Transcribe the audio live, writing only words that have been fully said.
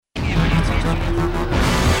WWF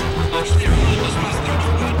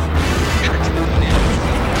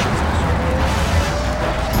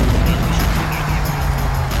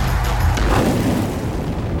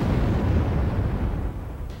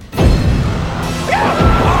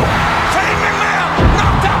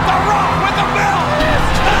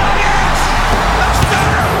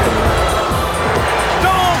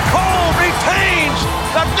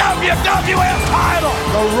title!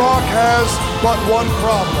 The Rock has but one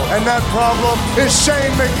problem, and that problem is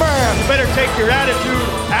Shane McMahon. You better take your attitude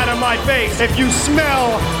out of my face if you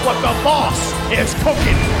smell what the boss is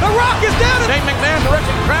cooking. The Rock is down! Shane McMahon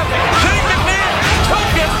directing traffic. Shane McMahon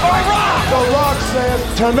took it for Rock! The Rock says,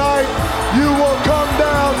 tonight you will come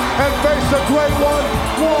down and face a great one,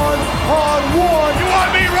 one-on-one. You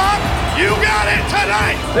want me, Rock? You got it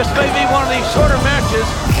tonight! This may be one of these shorter matches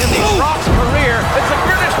in the Rock's career. It's the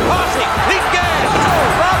British Posse. He's gas.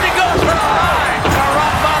 Robbie goes for a ride. It's a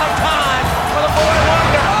rock bottom time for the boy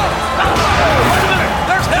wonder. Oh, wait a minute.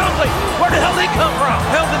 There's Helmsley. Where the hell did he come from?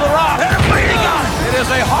 Helmsley the Rock. And they're fighting on it. It is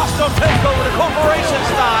a hostile takeover, the corporation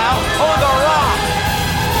style, on the Rock.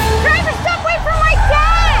 Driver, stop away from my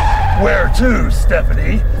dad! Where to,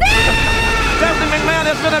 Stephanie? Stephanie McMahon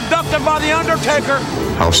has been abducted by The Undertaker.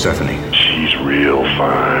 How's Stephanie? She's real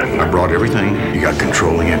fine. I brought everything. You got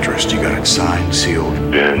controlling interest. You got it signed, sealed.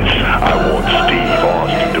 Vince, I want Steve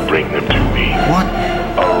Austin to bring them to me. What?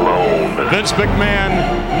 Alone. Vince McMahon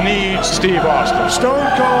needs Steve Austin. Stone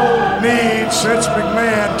Cold needs Vince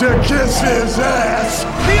McMahon to kiss his ass.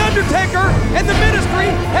 The Undertaker and the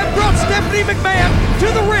Ministry have brought Stephanie McMahon to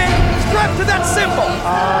the ring, strapped to that symbol.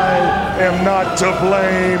 I am not to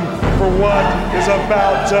blame for what is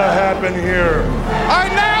about to happen here. I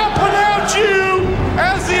now pronounce you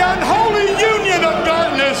as the unholy union of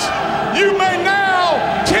darkness. You may now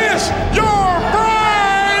kiss your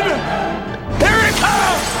bride. Here it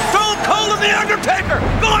comes! Stone Cold and The Undertaker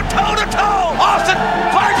going toe-to-toe. Austin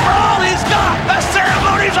fight for all he's got. The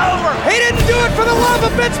ceremony's over. He didn't do it for the love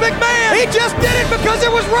of Vince McMahon. He just did it because it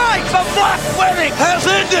was right. The Black Wedding has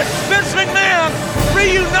ended. Vince McMahon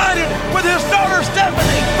reunited with his daughter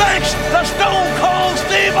Stephanie thanks to Stone Cold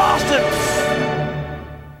Steve Austin.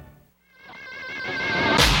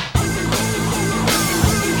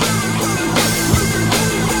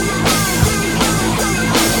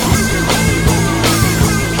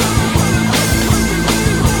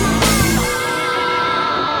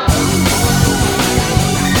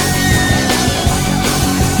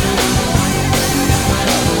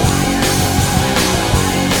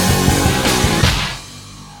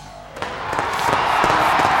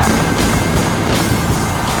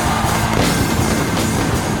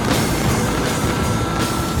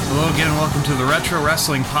 Welcome to the Retro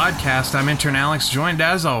Wrestling Podcast. I'm intern Alex, joined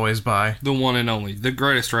as always by the one and only, the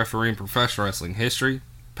greatest referee in professional wrestling history,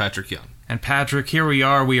 Patrick Young. And Patrick, here we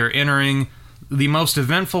are. We are entering the most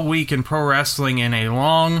eventful week in pro wrestling in a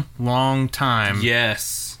long, long time.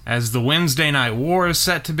 Yes. As the Wednesday Night War is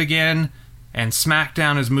set to begin, and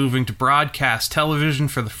Smackdown is moving to broadcast television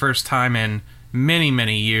for the first time in many,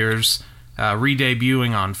 many years.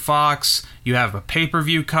 Re-debuting on Fox. You have a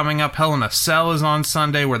pay-per-view coming up. Hell in a Cell is on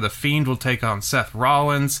Sunday, where The Fiend will take on Seth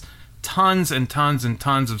Rollins. Tons and tons and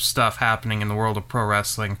tons of stuff happening in the world of pro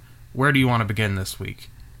wrestling. Where do you want to begin this week?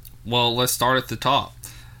 Well, let's start at the top.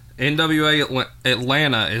 NWA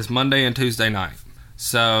Atlanta is Monday and Tuesday night.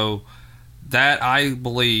 So that, I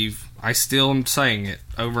believe, I still am saying it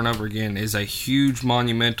over and over again, is a huge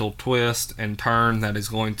monumental twist and turn that is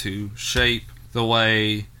going to shape the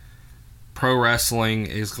way pro wrestling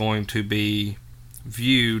is going to be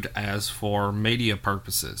viewed as for media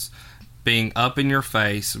purposes. Being up in your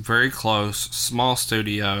face, very close, small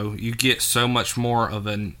studio, you get so much more of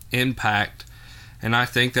an impact, and I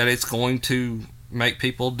think that it's going to make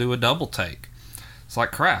people do a double take. It's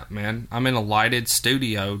like, crap, man, I'm in a lighted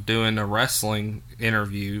studio doing a wrestling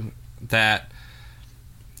interview that,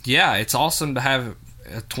 yeah, it's awesome to have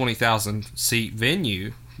a 20,000 seat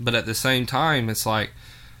venue, but at the same time, it's like,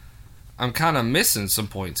 I'm kind of missing some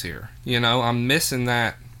points here. You know, I'm missing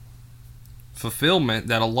that fulfillment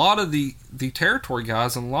that a lot of the territory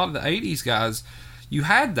guys and a lot of the 80s guys, you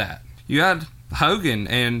had that. You had Hogan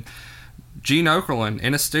and Gene Okerlund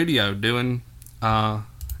in a studio doing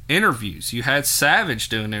interviews. You had Savage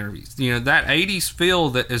doing interviews. You know, that 80s feel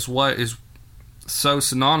that is what is so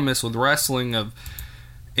synonymous with wrestling, of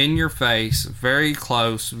in your face, very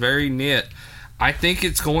close, very knit. I think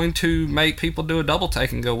it's going to make people do a double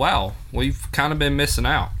take and go, wow, we've kind of been missing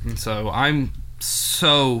out. And so I'm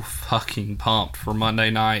so fucking pumped for Monday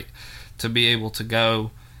night to be able to go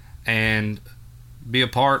and be a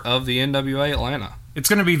part of the NWA Atlanta. it's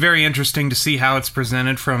going to be very interesting to see how it's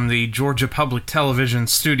presented from the Georgia Public Television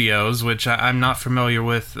studios, which I'm not familiar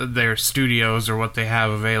with their studios or what they have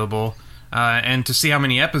available, and to see how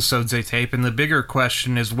many episodes they tape. And the bigger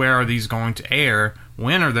question is, where are these going to air?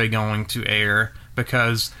 When are they going to air?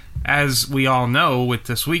 Because, as we all know, with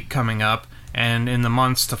this week coming up and in the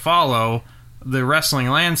months to follow, the wrestling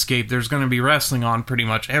landscape, there's going to be wrestling on pretty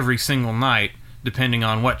much every single night, depending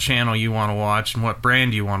on what channel you want to watch and what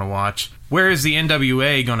brand you want to watch. Where is the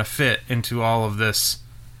NWA going to fit into all of this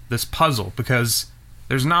puzzle? Because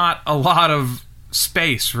there's not a lot of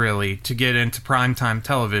space, really, to get into primetime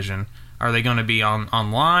television. Are they going to be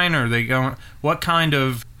online? Or are they going? What kind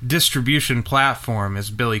of distribution platform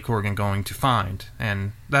is Billy Corgan going to find?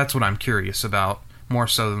 And that's what I'm curious about, more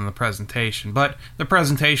so than the presentation. But the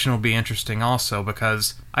presentation will be interesting also,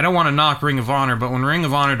 because I don't want to knock Ring of Honor, but when Ring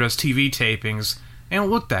of Honor does TV tapings, they don't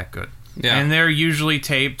look that good. Yeah. And they're usually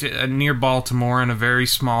taped near Baltimore in a very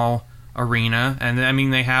small arena. And I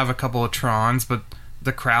mean, they have a couple of Trons, but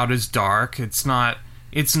the crowd is dark. It's not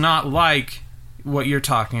like what you're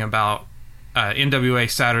talking about, NWA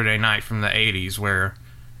Saturday Night from the 80s, where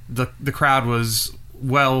the crowd was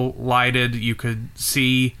well lighted. You could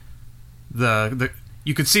see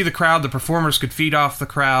you could see the crowd. The performers could feed off the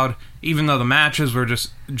crowd. Even though the matches were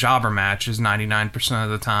just jobber matches 99% of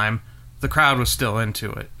the time, the crowd was still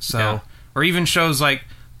into it. So, yeah. Or even shows like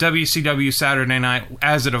WCW Saturday Night,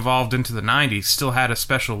 as it evolved into the 90s, still had a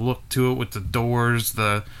special look to it with the doors,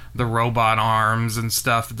 the robot arms and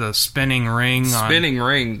stuff, the spinning ring.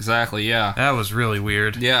 Ring, exactly, yeah. That was really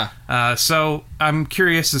weird. Yeah. So I'm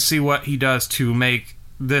curious to see what he does to make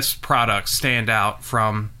this product stand out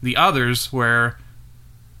from the others, where,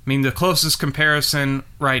 I mean, the closest comparison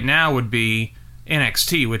right now would be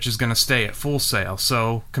NXT, which is going to stay at Full Sail.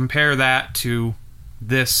 So compare that to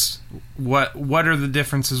this. What are the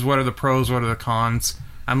differences? What are the pros? What are the cons?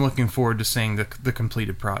 I'm looking forward to seeing the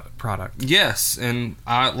completed product. Yes, and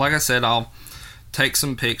like I said, I'll take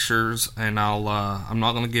some pictures, and I'm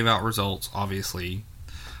not going to give out results, obviously,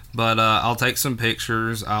 but I'll take some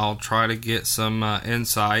pictures. I'll try to get some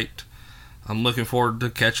insight. I'm looking forward to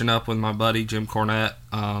catching up with my buddy Jim Cornette.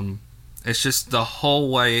 It's just the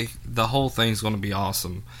whole thing's going to be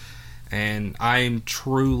awesome, and I'm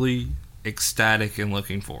truly ecstatic and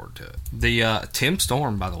looking forward to it. The Tim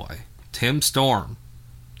Storm, by the way, Tim Storm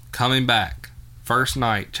coming back, first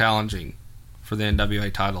night challenging for the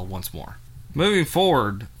NWA title once more. Moving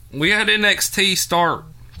forward, we had NXT start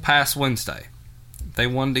past Wednesday. They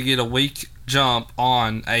wanted to get a week jump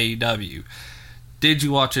on AEW. Did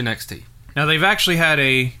you watch NXT? Now they've actually had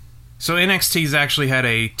NXT's actually had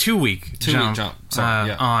a 2-week jump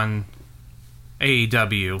on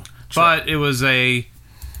AEW, but it was a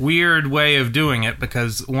weird way of doing it,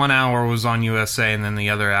 because 1 hour was on USA and then the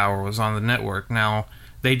other hour was on the network. Now,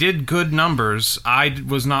 they did good numbers. I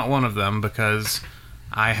was not one of them, because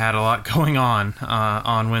I had a lot going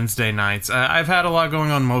on Wednesday nights. I've had a lot going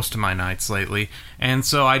on most of my nights lately, and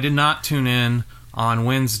so I did not tune in on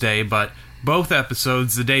Wednesday, but both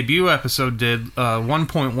episodes, the debut episode did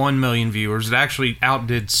 1.1 million viewers. It actually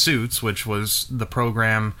outdid Suits, which was the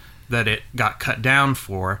program that it got cut down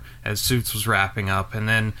for as Suits was wrapping up. And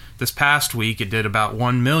then this past week, it did about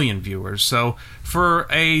 1 million viewers. So for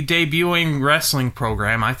a debuting wrestling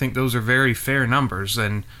program, I think those are very fair numbers.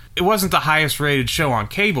 And it wasn't the highest rated show on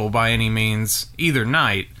cable by any means either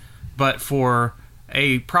night, but for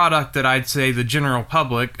a product that I'd say the general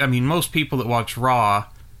public, I mean, most people that watch Raw,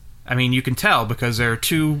 I mean, you can tell because there are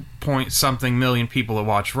 2-point-something million people that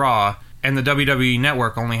watch Raw, and the WWE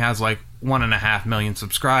Network only has like 1.5 million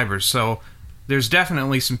subscribers. So there's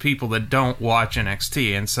definitely some people that don't watch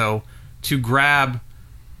NXT, and so to grab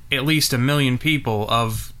at least 1 million people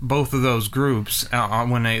of both of those groups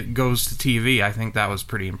when it goes to TV, I think that was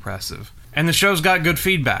pretty impressive. And the show's got good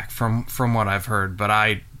feedback from what I've heard, but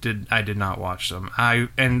I did not watch them.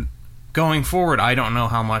 And going forward, I don't know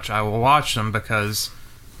how much I will watch them, because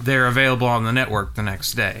they're available on the network the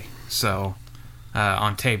next day, so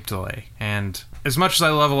on tape delay. And as much as I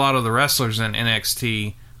love a lot of the wrestlers in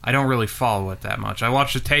NXT, I don't really follow it that much. I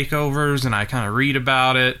watch the takeovers and I kind of read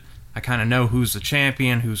about it. I kind of know who's the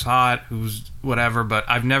champion, who's hot, who's whatever, but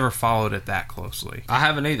I've never followed it that closely. I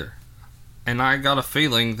haven't either. And I got a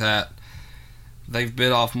feeling that they've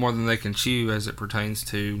bit off more than they can chew as it pertains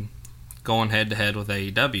to going head-to-head with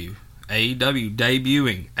AEW. AEW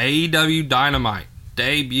debuting. AEW Dynamite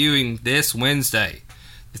debuting this Wednesday.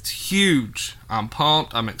 It's huge. I'm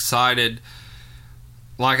pumped. I'm excited.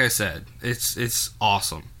 Like I said, it's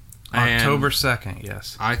awesome. October 2nd,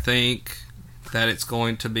 yes. I think that it's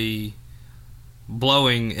going to be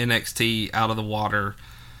blowing NXT out of the water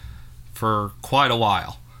for quite a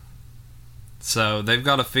while. So they've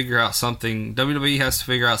got to figure out something. WWE has to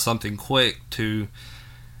figure out something quick to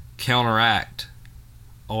counteract,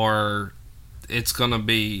 or it's going to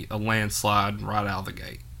be a landslide right out of the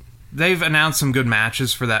gate. They've announced some good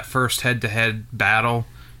matches for that first head-to-head battle,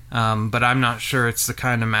 but I'm not sure it's the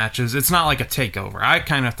kind of matches. It's not like a takeover. I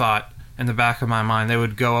kind of thought in the back of my mind they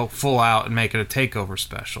would go full out and make it a takeover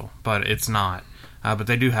special, but it's not. But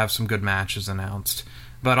they do have some good matches announced.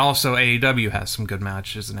 But also AEW has some good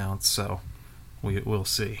matches announced, so we'll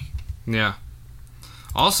see. Yeah.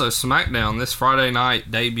 Also, Smackdown this Friday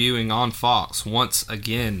night debuting on Fox once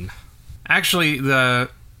again. Actually, the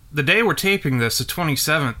day we're taping this, the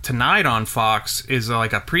 27th, tonight on Fox is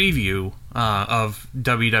like a preview of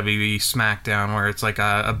WWE Smackdown, where it's like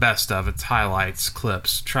a best of, it's highlights,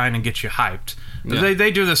 clips, trying to get you hyped. Yeah.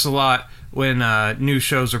 They do this a lot when new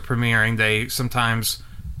shows are premiering. They sometimes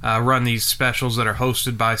run these specials that are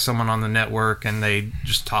hosted by someone on the network, and they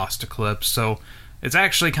just toss to clips. So it's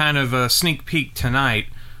actually kind of a sneak peek tonight,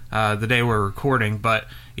 the day we're recording. But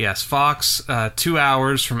yes, Fox, 2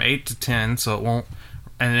 hours from 8 to 10, so it won't...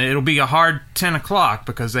 And it'll be a hard 10 o'clock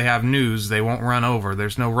because they have news. They won't run over.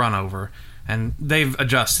 There's no run over. And they've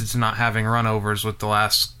adjusted to not having run overs with the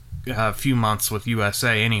last few months with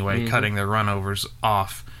USA anyway, cutting their run overs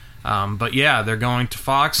off. But yeah, they're going to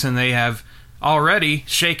Fox, and they have already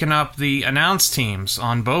shaken up the announce teams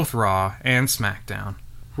on both Raw and SmackDown.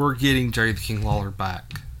 We're getting Jerry the King Lawler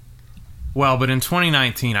back. Well, but in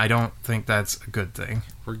 2019, I don't think that's a good thing.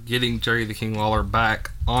 We're getting Jerry the King Lawler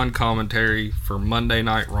back on commentary for Monday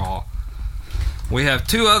Night Raw. We have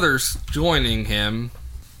two others joining him.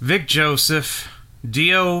 Vic Joseph,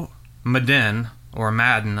 Dio Madden, or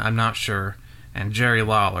Madden, I'm not sure, and Jerry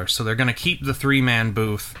Lawler. So they're going to keep the three-man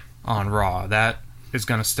booth on Raw. That is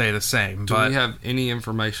going to stay the same. Do we have any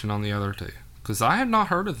information on the other two? Because I have not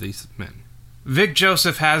heard of these men. Vic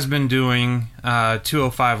Joseph has been doing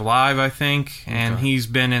 205 Live, I think, and he's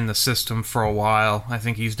been in the system for a while. I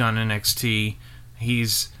think he's done NXT.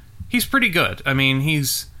 He's pretty good. I mean,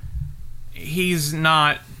 he's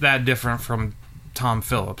not that different from Tom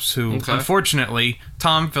Phillips, who, unfortunately,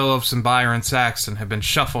 Tom Phillips and Byron Saxton have been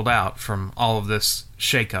shuffled out from all of this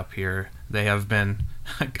shakeup here. They have been...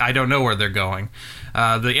 I don't know where they're going.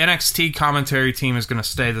 The NXT commentary team is going to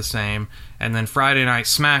stay the same, and then Friday Night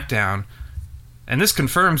SmackDown... And this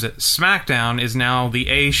confirms it. SmackDown is now the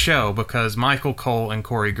A show because Michael Cole and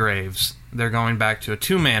Corey Graves, they're going back to a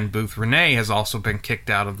two-man booth. Renee has also been kicked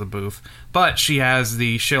out of the booth, but she has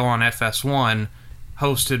the show on FS1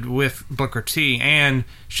 hosted with Booker T, and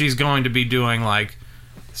she's going to be doing like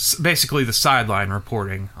basically the sideline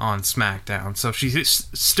reporting on SmackDown. So she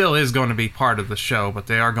still is going to be part of the show, but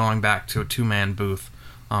they are going back to a two-man booth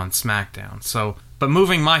on SmackDown. So... But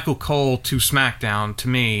moving Michael Cole to SmackDown, to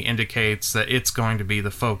me, indicates that it's going to be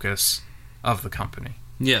the focus of the company.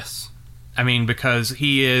 Yes. I mean, because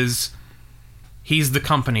he's the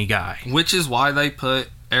company guy. Which is why they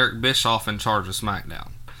put Eric Bischoff in charge of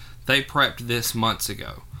SmackDown. They prepped this months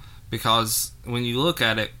ago. Because when you look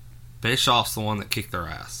at it, Bischoff's the one that kicked their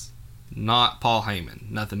ass. Not Paul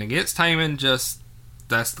Heyman. Nothing against Heyman, just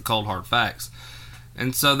that's the cold hard facts.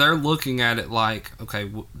 And so they're looking at it like, okay,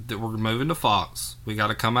 we're moving to Fox. We got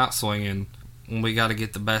to come out swinging. And we got to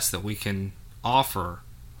get the best that we can offer.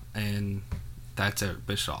 And that's Eric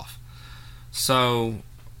Bischoff. So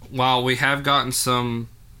while we have gotten some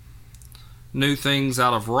new things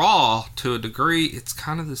out of Raw to a degree, it's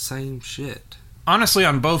kind of the same shit. Honestly,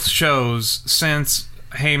 on both shows, since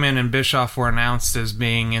Heyman and Bischoff were announced as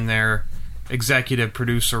being in their executive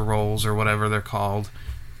producer roles or whatever they're called,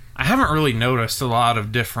 I haven't really noticed a lot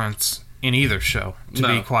of difference in either show, to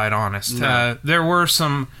be quite honest. No. There were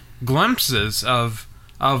some glimpses of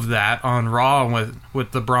that on Raw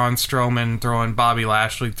with the Braun Strowman throwing Bobby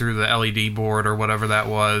Lashley through the LED board or whatever that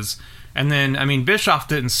was. And then, I mean, Bischoff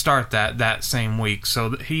didn't start that same week,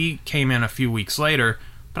 so he came in a few weeks later,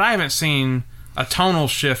 but I haven't seen a tonal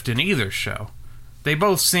shift in either show. They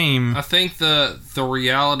both seem... I think the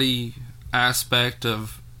reality aspect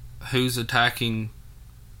of who's attacking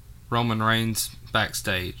Roman Reigns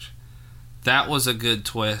backstage, that was a good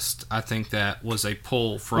twist. I think that was a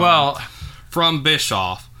pull from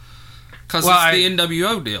Bischoff, because it's the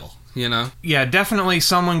NWO deal, you know. Yeah, definitely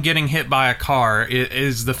someone getting hit by a car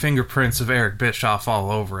is the fingerprints of Eric Bischoff all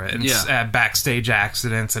over it. And backstage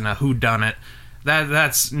accidents and a whodunit.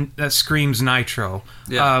 That screams Nitro.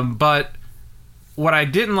 Yeah. But what I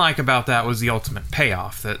didn't like about that was the ultimate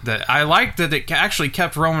payoff. That I liked that it actually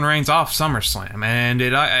kept Roman Reigns off SummerSlam, and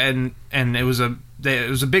it was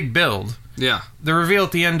a big build. Yeah. The reveal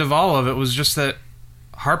at the end of all of it was just that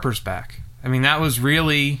Harper's back. I mean, that was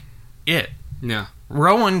really it. Yeah.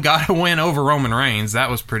 Rowan got a win over Roman Reigns. That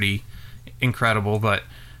was pretty incredible. But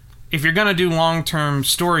if you're going to do long-term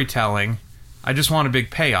storytelling, I just want a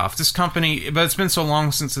big payoff. This company, but it's been so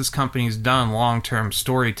long since this company's done long-term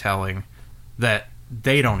storytelling that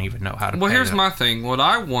they don't even know how to. Well, pay here's them. my thing. What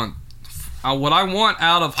I want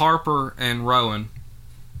out of Harper and Rowan,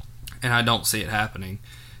 and I don't see it happening,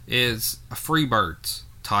 is a Freebirds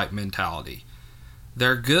type mentality.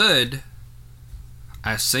 They're good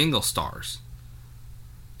as single stars,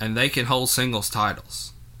 and they can hold singles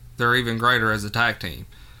titles. They're even greater as a tag team.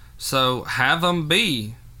 So have them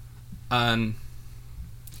be a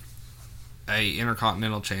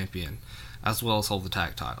Intercontinental Champion as well as hold the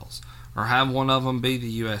tag titles. Or have one of them be the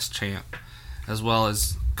U.S. champ as well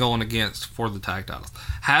as going against for the tag titles.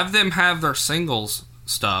 Have them have their singles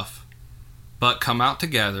stuff, but come out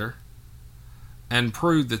together and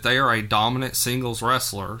prove that they are a dominant singles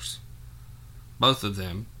wrestlers, both of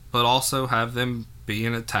them, but also have them be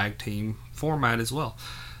in a tag team format as well.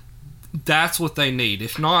 That's what they need.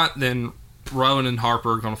 If not, then Rowan and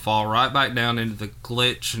Harper are going to fall right back down into the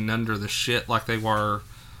glitch and under the shit like they were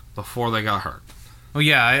before they got hurt. Well,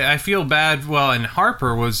 yeah, I feel bad. Well, and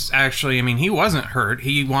Harper was actually, I mean, he wasn't hurt.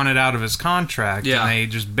 He wanted out of his contract, and they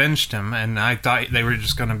just benched him, and I thought they were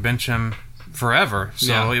just going to bench him forever.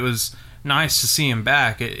 So it was nice to see him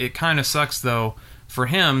back. It kind of sucks, though, for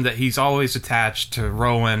him that he's always attached to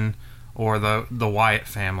Rowan or the Wyatt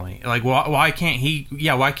family. Like, why can't he?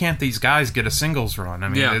 Yeah, why can't these guys get a singles run? I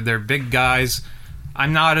mean, they're big guys.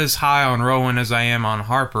 I'm not as high on Rowan as I am on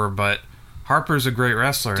Harper, but Harper's a great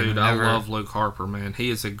wrestler. Dude, I love Luke Harper, man. He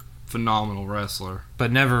is a phenomenal wrestler.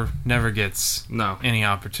 But never gets any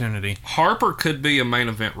opportunity. Harper could be a main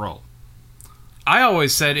event role. I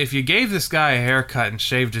always said if you gave this guy a haircut and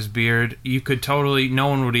shaved his beard, you could totally, no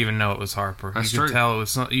one would even know it was Harper. That's you could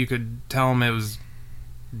true. You could tell him it was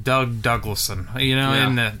Doug Douglason,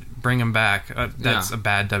 and bring him back. That's a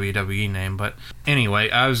bad WWE name, but anyway,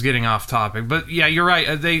 I was getting off topic. But yeah, you're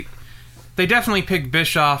right. They definitely picked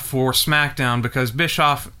Bischoff for SmackDown because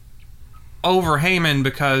Bischoff over Heyman,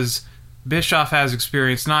 because Bischoff has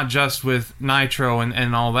experience not just with Nitro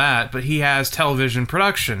and all that, but he has television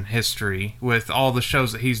production history with all the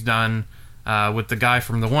shows that he's done with the guy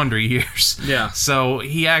from the Wonder Years. Yeah. So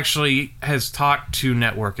he actually has talked to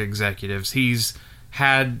network executives. He's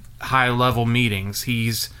had high-level meetings.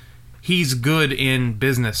 He's good in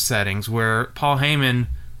business settings where Paul Heyman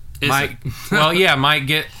might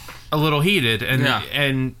get a little heated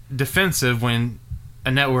and defensive when a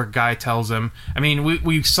network guy tells him. I mean,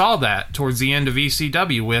 we saw that towards the end of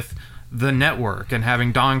ECW with the network and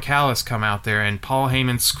having Don Callis come out there and Paul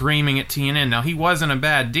Heyman screaming at TNN. Now, he wasn't a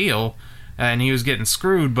bad deal and he was getting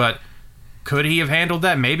screwed, but could he have handled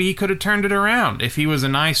that? Maybe he could have turned it around if he was a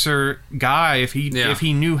nicer guy, if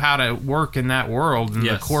he knew how to work in that world, in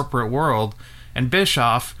the corporate world. And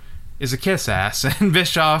Bischoff is a kiss ass, and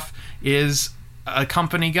Bischoff is a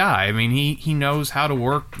company guy. I mean, he knows how to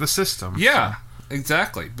work the system. Yeah,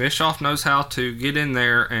 exactly. Bischoff knows how to get in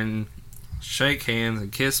there and shake hands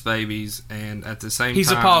and kiss babies, and at the same time... He's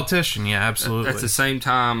a politician, yeah, absolutely. At the same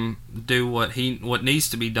time, do what needs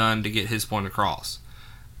to be done to get his point across.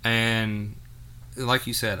 And like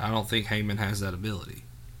you said, I don't think Heyman has that ability.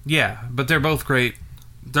 Yeah, but they're both great.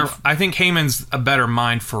 I think Heyman's a better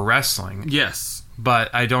mind for wrestling. Yes. But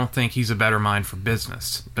I don't think he's a better mind for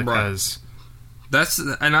business, because...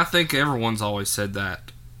 And I think everyone's always said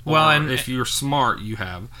that. Well, and if you're smart, you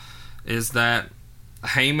have, is that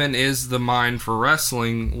Heyman is the mind for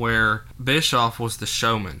wrestling, where Bischoff was the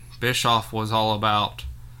showman. Bischoff was all about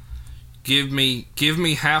give me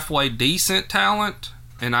halfway decent talent,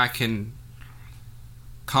 and I can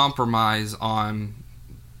compromise on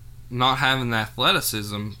not having the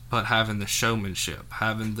athleticism, but having the showmanship,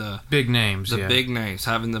 having the big names, big names,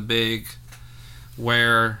 having the big,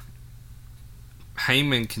 where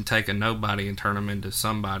Heyman can take a nobody and turn him into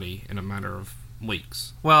somebody in a matter of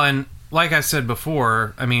weeks. Well, and like I said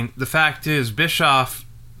before, I mean, the fact is, Bischoff,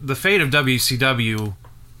 the fate of WCW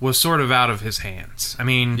was sort of out of his hands. I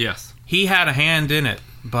mean, he had a hand in it,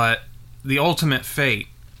 but the ultimate fate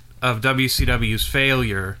of WCW's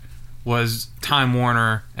failure was Time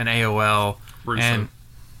Warner and AOL. Russo. And,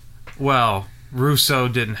 well, Russo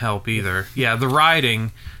didn't help either. Yeah, the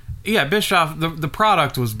writing... Yeah, Bischoff, the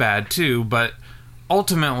product was bad too, but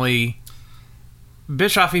ultimately,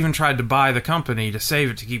 Bischoff even tried to buy the company to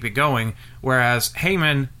save it, to keep it going, whereas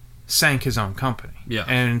Heyman sank his own company. Yeah.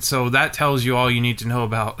 And so that tells you all you need to know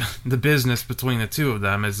about the business between the two of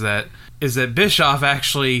them, is that Bischoff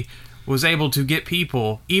actually was able to get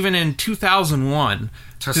people, even in 2001,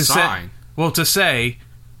 to sign. to say,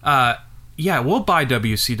 yeah, we'll buy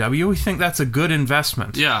WCW. We think that's a good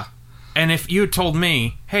investment. Yeah. And if you had told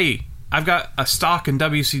me, hey, I've got a stock in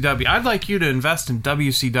WCW, I'd like you to invest in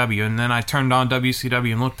WCW, and then I turned on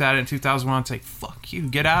WCW and looked at it in 2001 and say, fuck you,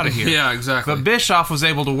 get out of here. Yeah, exactly. But Bischoff was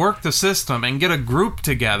able to work the system and get a group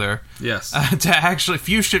together. Yes. To actually,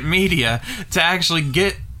 Fusion Media, to actually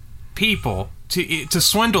get people, to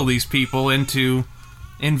swindle these people into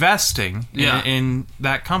investing in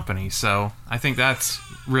that company. So I think that's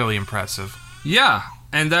really impressive. Yeah,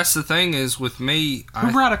 and that's the thing is with me...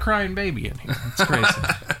 Who brought a crying baby in here? It's crazy.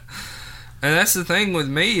 And that's the thing with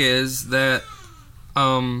me is that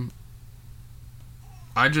I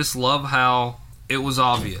just love how it was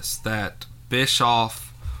obvious that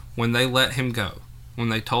Bischoff, when they let him go, when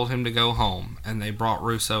they told him to go home and they brought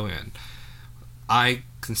Russo in, I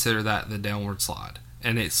consider that the downward slide.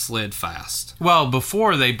 And it slid fast. Well,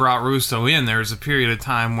 before they brought Russo in, there was a period of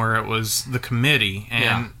time where it was the committee.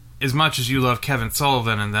 And as much as you love Kevin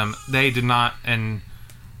Sullivan and them, they did not... and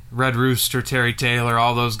Red Rooster, Terry Taylor,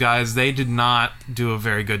 all those guys, they did not do a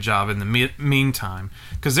very good job in the meantime.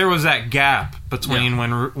 Because there was that gap between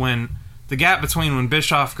when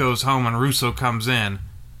Bischoff goes home and Russo comes in,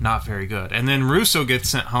 not very good. And then Russo gets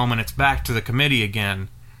sent home and it's back to the committee again.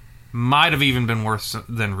 Might have even been worse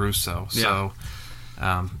than Russo. So,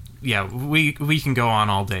 we can go on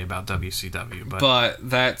all day about WCW. But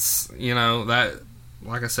that's, that,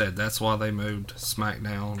 like I said, that's why they moved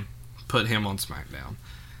SmackDown, put him on SmackDown.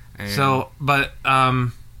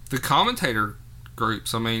 And the commentator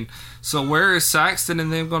groups, so where is Saxton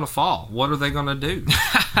and them going to fall? What are they going to do?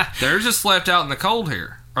 They're just left out in the cold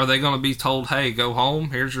here. Are they going to be told, hey, go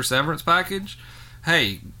home, here's your severance package?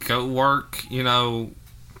 Hey, go work,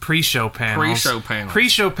 pre-show panels.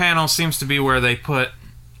 Pre-show panels seems to be where they put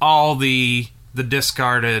all the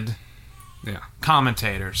discarded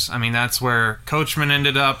commentators. That's where Coachman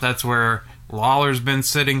ended up. That's where Lawler's been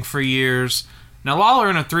sitting for years. Now, Lawler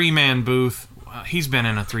in a three-man booth, he's been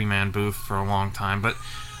in a three-man booth for a long time, but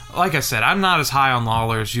like I said, I'm not as high on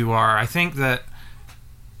Lawler as you are. I think that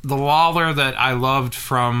the Lawler that I loved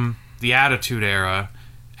from the Attitude Era,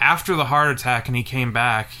 after the heart attack and he came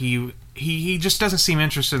back, he just doesn't seem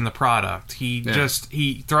interested in the product.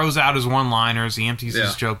 He throws out his one-liners, he empties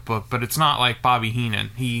his joke book, but it's not like Bobby Heenan.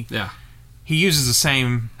 He uses the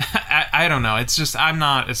same... I don't know. It's just I'm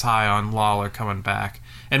not as high on Lawler coming back.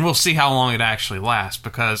 And we'll see how long it actually lasts,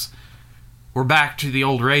 because we're back to the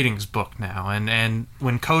old ratings book now. And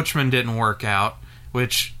when Coachman didn't work out,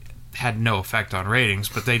 which had no effect on ratings,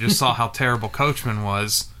 but they just saw how terrible Coachman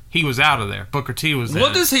was, he was out of there. Booker T was in.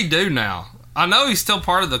 What does he do now? I know he's still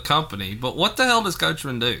part of the company, but what the hell does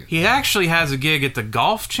Coachman do? He actually has a gig at the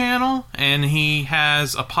Golf Channel, and he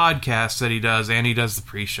has a podcast that he does, and he does the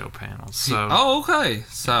pre-show panels. So, okay.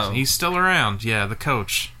 So he's still around. Yeah, the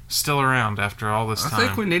coach. Still around after all this time. I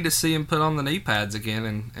think we need to see him put on the knee pads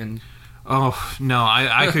again and Oh, no,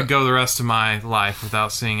 I could go the rest of my life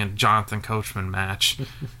without seeing a Jonathan Coachman match.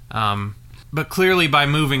 But clearly by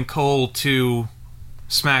moving Cole to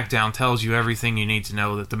SmackDown tells you everything you need to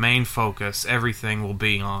know, that the main focus, everything will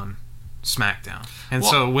be on SmackDown. And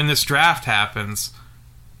so when this draft happens,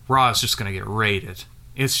 Raw is just going to get raided.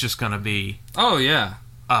 It's just going to be an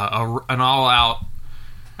all-out...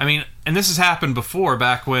 and this has happened before,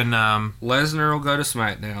 back when... Lesnar will go to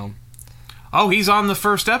SmackDown. Oh, he's on the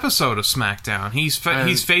first episode of SmackDown. He's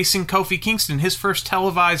facing Kofi Kingston, his first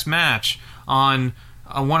televised match on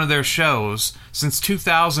one of their shows since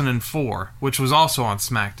 2004, which was also on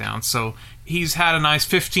SmackDown. So he's had a nice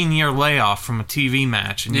 15-year layoff from a TV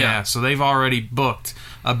match. And so they've already booked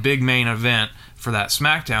a big main event for that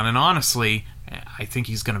SmackDown. And honestly, I think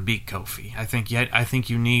he's going to beat Kofi. I think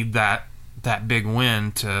you need that big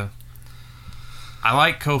win to... I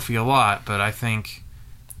like Kofi a lot, but I think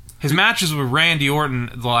his matches with Randy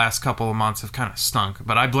Orton the last couple of months have kind of stunk.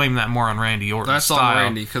 But I blame that more on Randy Orton's That's style. on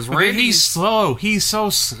Randy, because he's slow. He's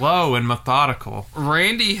so slow and methodical.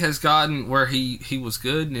 Randy has gotten where he was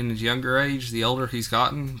good in his younger age. The older he's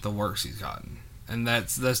gotten, the worse he's gotten. And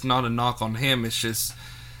that's not a knock on him. It's just,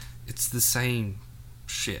 it's the same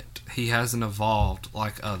shit. He hasn't evolved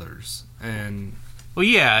like others. And well,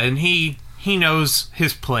 yeah, and he knows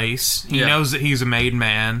his place. He knows that he's a made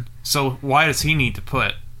man. So why does he need to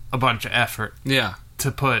put a bunch of effort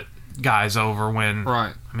to put guys over when...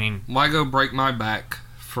 Right. Why go break my back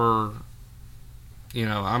for...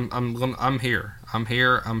 I'm here. I'm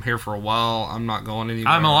here for a while. I'm not going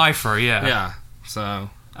anywhere. I'm a lifer, yeah. Yeah, so...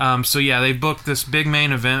 they booked this big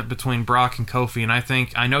main event between Brock and Kofi, and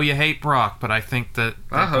I know you hate Brock, but I think that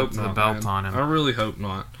I hope puts the not, belt man. on him. I really hope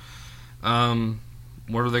not.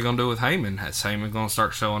 what are they going to do with Heyman? Is Heyman going to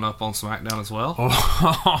start showing up on SmackDown as well?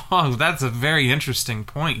 Oh, that's a very interesting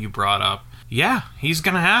point you brought up. Yeah, he's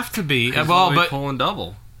going to have to be. He's but pulling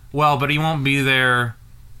double. Well, but he won't be there.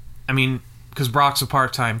 I mean, because Brock's a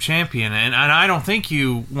part-time champion, and I don't think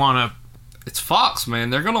you want to. It's Fox, man.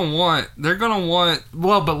 They're gonna want.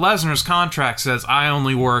 Well, but Lesnar's contract says I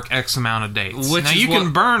only work X amount of dates. Which now you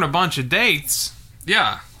can burn a bunch of dates.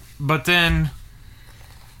 Yeah, but then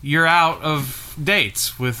you're out of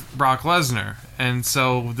dates with Brock Lesnar, and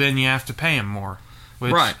so then you have to pay him more.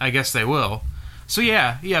 Which right. I guess they will. So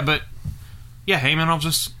but Heyman will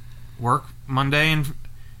just work Monday, and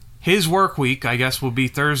his work week, I guess, will be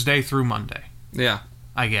Thursday through Monday. Yeah,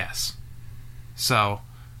 I guess. So.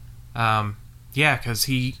 Because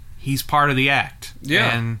he's part of the act.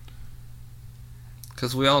 Yeah. And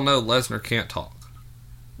because we all know Lesnar can't talk.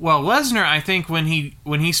 Well, Lesnar, I think when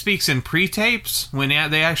he speaks in pre-tapes, when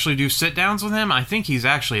they actually do sit-downs with him, I think he's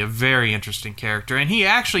actually a very interesting character. And he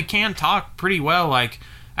actually can talk pretty well. Like,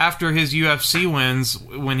 after his UFC wins,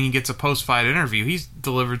 when he gets a post-fight interview, he's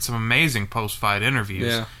delivered some amazing post-fight interviews.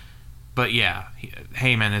 Yeah. But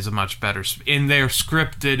Heyman is a much better in their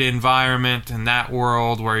scripted environment in that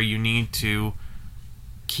world where you need to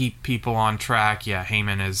keep people on track. Yeah,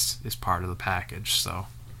 Heyman is part of the package. So,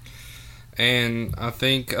 and I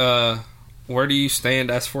think where do you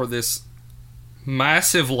stand as for this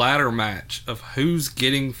massive ladder match of who's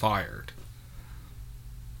getting fired?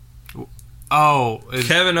 Oh,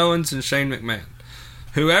 Kevin Owens and Shane McMahon.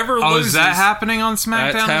 Whoever loses, is that happening on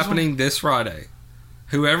SmackDown? That's happening this Friday.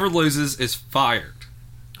 Whoever loses is fired.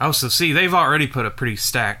 Oh, so see, they've already put a pretty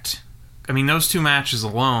stacked. I mean, those two matches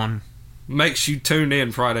alone makes you tune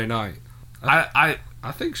in Friday night. I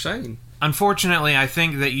think Shane. Unfortunately, I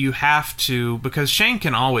think that you have to, because Shane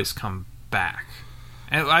can always come back.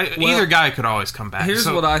 Either guy could always come back. Here's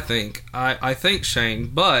what I think. I think Shane,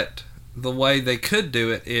 but the way they could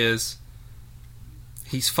do it is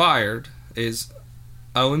he's fired, is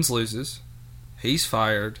Owens loses, he's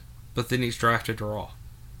fired, but then he's drafted to Raw.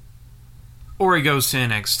 Or he goes to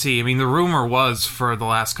NXT. I mean, the rumor was for the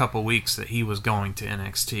last couple weeks that he was going to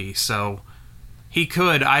NXT, so he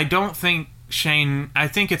could. I think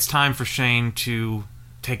it's time for Shane to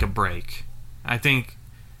take a break.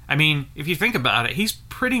 I mean, if you think about it, he's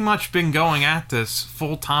pretty much been going at this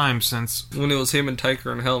full time since... When it was him and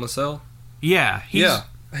Taker in Hell in a Cell? Yeah.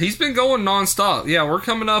 He's been going nonstop. Yeah, we're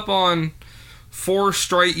coming up on 4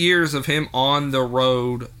 straight years of him on the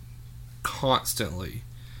road constantly.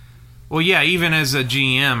 Well, yeah, even as a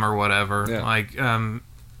GM or whatever,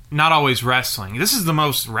 not always wrestling. This is the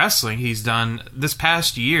most wrestling he's done this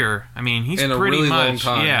past year. I mean, he's in a pretty really much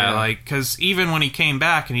long time, because even when he came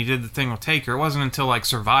back and he did the thing with Taker, it wasn't until like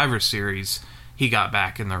Survivor Series he got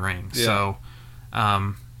back in the ring. Yeah. So,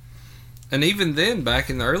 and even then, back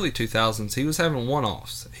in the early 2000s, he was having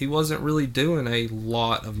one-offs. He wasn't really doing a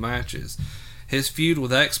lot of matches. His feud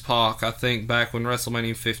with X-Pac, I think, back when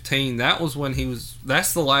WrestleMania 15,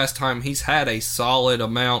 that's the last time he's had a solid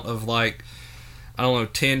amount of,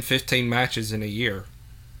 10, 15 matches in a year,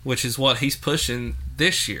 which is what he's pushing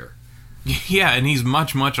this year. Yeah, and he's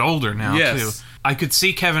much, much older now, too. I could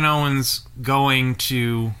see Kevin Owens going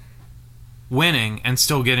to winning and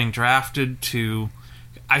still getting drafted to...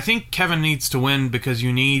 I think Kevin needs to win because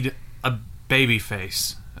you need a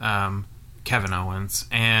babyface. Kevin Owens,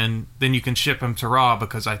 and then you can ship him to Raw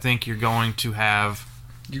because I think you're going to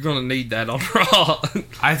need that on Raw.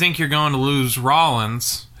 I think you're going to lose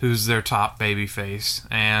Rollins, who's their top babyface,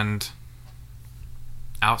 and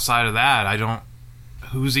outside of that,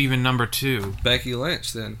 who's even number 2? Becky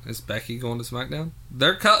Lynch, then. Is Becky going to SmackDown?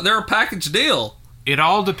 They're a package deal. It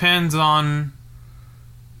all depends on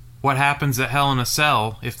what happens at Hell in a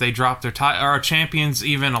Cell. If they drop their title, are champions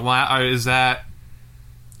even allowed? Is that...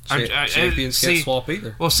 Champions can't swap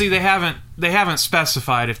either. Well, see, they haven't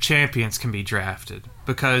specified if champions can be drafted,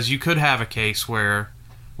 because you could have a case where,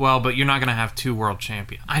 but you're not going to have 2 world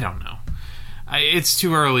champions. I don't know. It's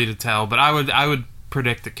too early to tell, but I would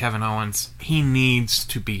predict that Kevin Owens, he needs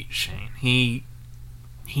to beat Shane. He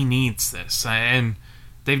needs this, and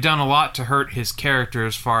they've done a lot to hurt his character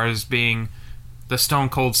as far as being the Stone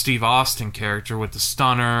Cold Steve Austin character with the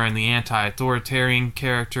stunner and the anti-authoritarian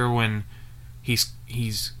character when he's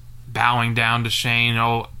bowing down to Shane.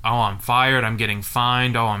 Oh, I'm fired. I'm getting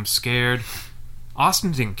fined. Oh, I'm scared.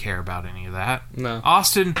 Austin didn't care about any of that. No.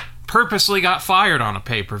 Austin purposely got fired on a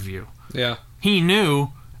pay-per-view. Yeah. He knew.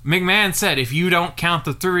 McMahon said, if you don't count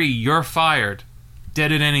the 3, you're fired.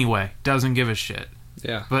 Did it anyway. Doesn't give a shit.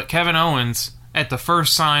 Yeah. But Kevin Owens, at the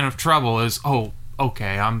first sign of trouble, is, oh,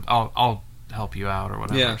 okay, I'll help you out or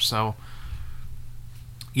whatever. Yeah. So,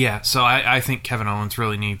 Yeah, so I think Kevin Owens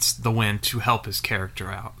really needs the win to help his character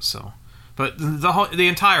out. So, but the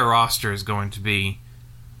entire roster is going to be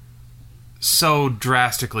so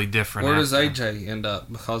drastically different. Where does AJ end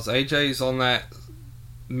up? Because AJ's on that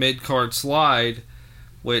mid-card slide,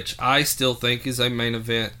 which I still think is a main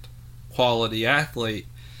event quality athlete.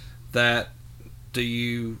 That, do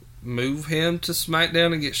you move him to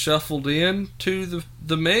SmackDown and get shuffled in to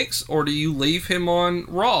the mix, or do you leave him on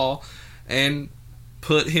Raw and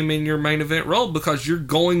put him in your main event role? Because you're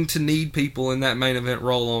going to need people in that main event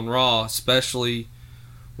role on Raw, especially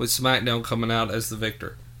with SmackDown coming out as the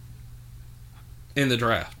victor in the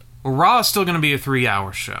draft. Well, Raw is still going to be a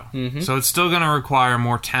 3-hour show, Mm-hmm. so it's still going to require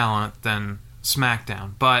more talent than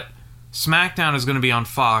SmackDown. But SmackDown is going to be on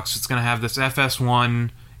Fox. It's going to have this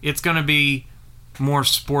FS1. It's going to be more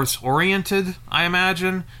sports-oriented, I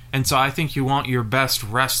imagine. And so I think you want your best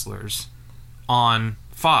wrestlers on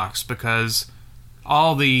Fox, because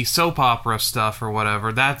all the soap opera stuff or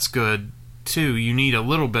whatever, that's good too. You need a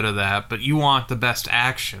little bit of that, but you want the best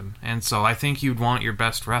action. And so I think you'd want your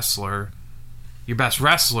best wrestlers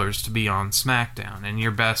to be on SmackDown and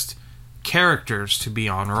your best characters to be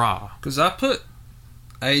on Raw. Because I put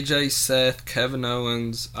AJ, Seth, Kevin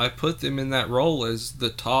Owens, I put them in that role as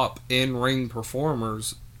the top in-ring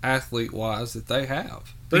performers, athlete-wise, that they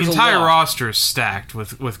have. The entire roster is stacked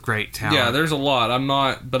with great talent. Yeah, there's a lot.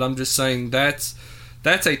 I'm just saying that's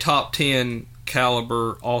a top 10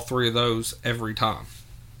 caliber, all three of those, every time.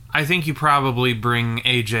 I think you probably bring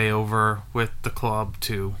AJ over with the club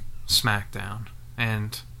to SmackDown.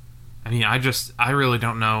 And I mean, I really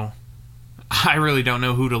don't know. I really don't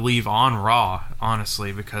know who to leave on Raw,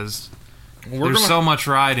 honestly, because there's so much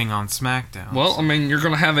riding on SmackDown. Well, I mean, you're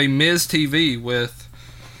going to have a Miz TV with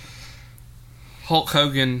Hulk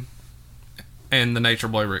Hogan and the Nature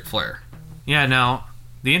Boy Ric Flair. Yeah, now,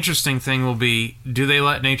 the interesting thing will be, do they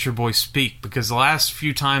let Nature Boy speak? Because the last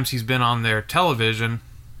few times he's been on their television,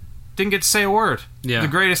 didn't get to say a word. Yeah. The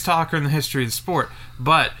greatest talker in the history of the sport.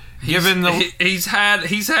 But given he's had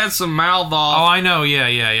some mouth off. Oh, I know,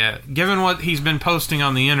 yeah. Given what he's been posting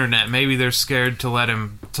on the internet, maybe they're scared to let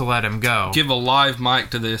him go. Give a live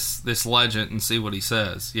mic to this legend and see what he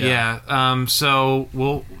says.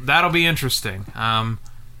 So that'll be interesting.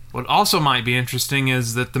 What also might be interesting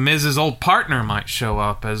is that the Miz's old partner might show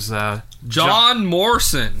up as John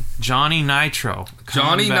Morrison, Johnny Nitro,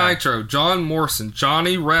 John Morrison,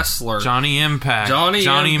 Johnny Wrestler, Johnny Impact,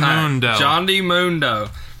 Johnny Mundo, Johnny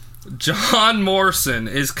Mundo. John Morrison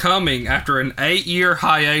is coming after an 8-year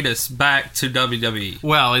hiatus back to WWE.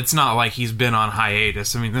 Well, it's not like he's been on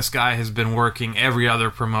hiatus. I mean, this guy has been working every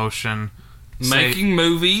other promotion. Making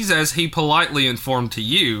movies, as he politely informed to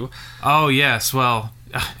you. Oh, yes, well...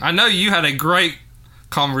 I know you had a great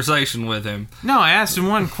conversation with him. No, I asked him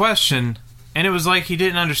one question, and it was like he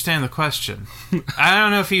didn't understand the question. I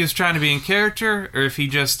don't know if he was trying to be in character, or if he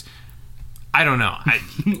just... I don't know.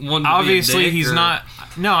 Obviously, he's not...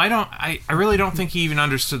 No, I don't. I really don't think he even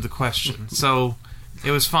understood the question. So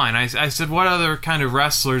it was fine. I said, what other kind of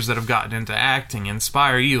wrestlers that have gotten into acting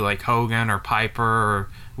inspire you, like Hogan or Piper,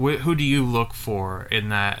 or who do you look for in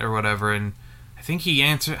that, or whatever? And I think he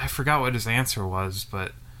answered... I forgot what his answer was,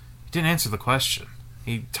 but he didn't answer the question.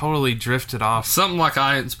 He totally drifted off. Something like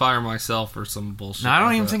I inspire myself or some bullshit. No, I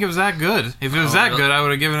don't even think it was that good. If it was that good, I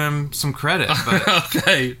would have given him some credit. But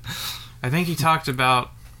okay. I think he talked about...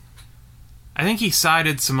 I think he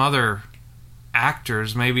cited some other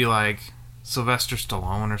actors, maybe like Sylvester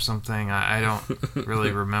Stallone or something. I don't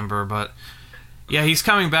really remember, but yeah, he's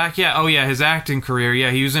coming back. Yeah, oh yeah, his acting career.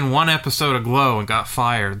 Yeah, he was in one episode of Glow and got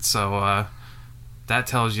fired, so that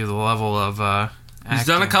tells you the level of acting. He's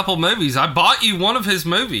done a couple movies. I bought you one of his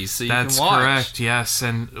movies, so you can watch. That's correct, yes.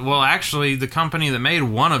 And, well, actually, the company that made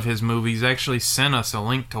one of his movies actually sent us a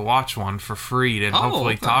link to watch one for free to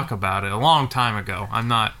hopefully talk about it a long time ago. I'm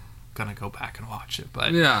not going to go back and watch it,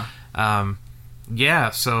 but...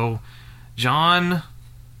 Yeah. So, John...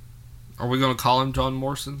 Are we going to call him John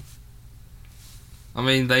Morrison? I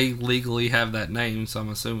mean, they legally have that name, so I'm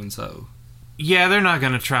assuming so. Yeah, they're not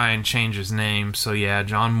going to try and change his name, so yeah,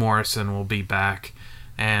 John Morrison will be back,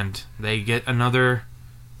 and they get another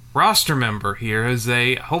roster member here as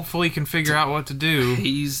they hopefully can figure out what to do.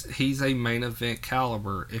 He's a main event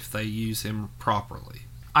caliber if they use him properly.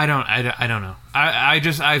 I don't know.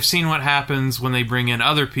 I've seen what happens when they bring in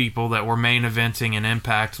other people that were main eventing in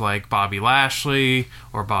Impact, like Bobby Lashley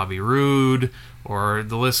or Bobby Roode, or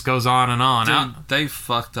the list goes on and on. Dude, they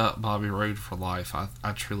fucked up Bobby Roode for life,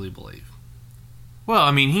 I truly believe. Well,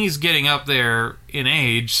 I mean, he's getting up there in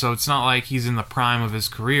age, so it's not like he's in the prime of his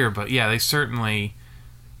career, but yeah, they certainly...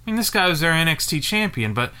 I mean, this guy was their NXT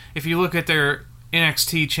champion, but if you look at their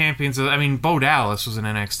NXT champions. I mean, Bo Dallas was an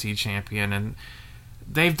NXT champion, and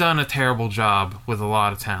they've done a terrible job with a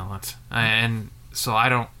lot of talent. And so I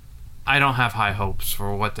don't have high hopes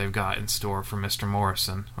for what they've got in store for Mr.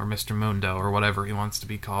 Morrison or Mr. Mundo or whatever he wants to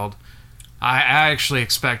be called. I actually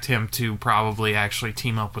expect him to probably actually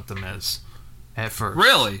team up with The Miz at first.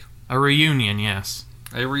 Really? A reunion, yes.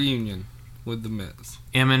 A reunion with The Miz.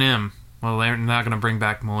 M&M. Well, they're not going to bring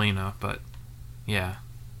back Melina, but yeah.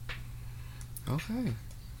 Okay.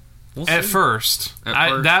 At first.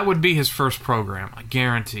 That would be his first program, I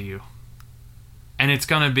guarantee you. And it's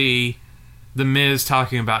going to be The Miz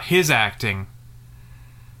talking about his acting.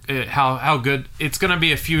 How good. It's going to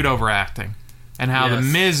be a feud over acting. And how The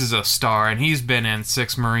Miz is a star, and he's been in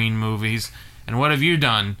 6 Marine movies. And what have you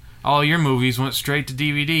done? All your movies went straight to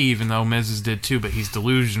DVD, even though Miz's did too, but he's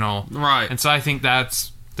delusional. Right. And so I think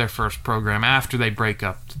that's their first program after they break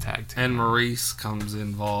up the tag team. And Maurice comes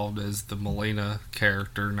involved as the Melina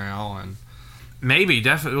character now, and maybe,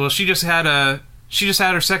 definitely. Well, she just had her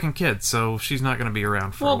second kid, so she's not going to be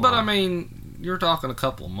around for a while. Well, but I mean, you're talking a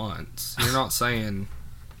couple months. You're not saying.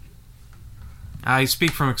 I speak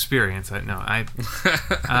from experience. Yeah.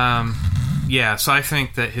 So I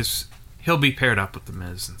think that he'll be paired up with The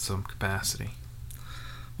Miz in some capacity.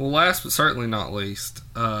 Well, last but certainly not least,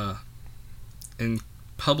 in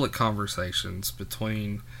public conversations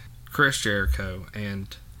between Chris Jericho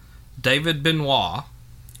and David Benoit,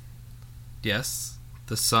 yes,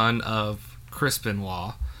 the son of Chris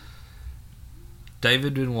Benoit,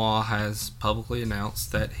 David Benoit has publicly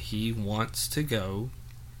announced that he wants to go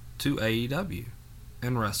to AEW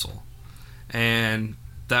and wrestle. And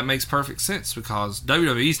that makes perfect sense because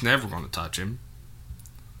WWE's never going to touch him.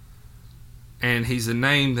 And he's a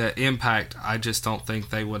name that Impact, I just don't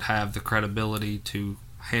think they would have the credibility to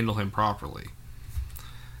handle him properly.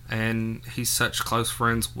 And he's such close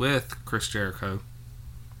friends with Chris Jericho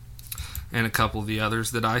and a couple of the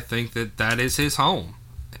others that I think that is his home.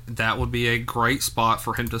 That would be a great spot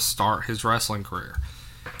for him to start his wrestling career.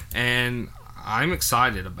 And I'm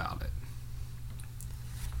excited about it.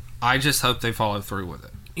 I just hope they follow through with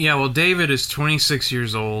it. Yeah, well, David is 26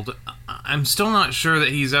 years old. I'm still not sure that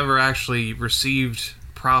he's ever actually received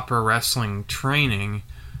proper wrestling training,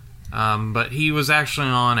 but he was actually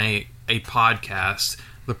on a podcast,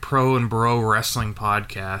 the Pro and Bro Wrestling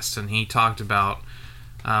Podcast, and he talked about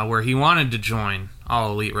where he wanted to join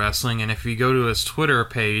All Elite Wrestling, and if you go to his Twitter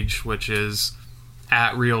page, which is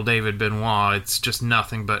 @RealDavidBenoit, it's just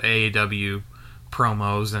nothing but AEW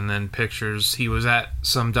promos and then pictures. He was at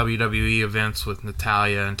some WWE events with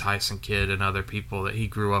Natalya and Tyson Kidd and other people that he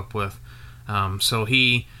grew up with. So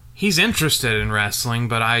he's interested in wrestling,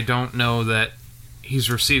 but I don't know that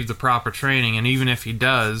he's received the proper training, and even if he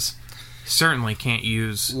does, he certainly can't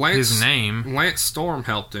use his name. Lance Storm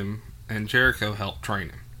helped him, and Jericho helped train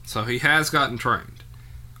him. So he has gotten trained.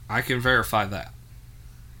 I can verify that.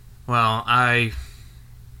 Well, I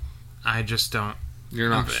just don't. You're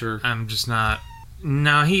not sure? I'm just not.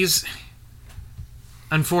 No, he's...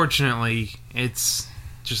 Unfortunately, it's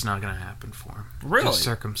just not going to happen for him. Really? Just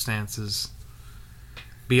circumstances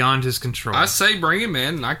beyond his control. I say bring him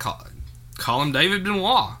in, and I call him David Benoit.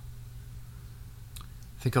 I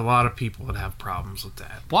think a lot of people would have problems with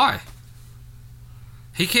that. Why?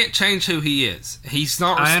 He can't change who he is. He's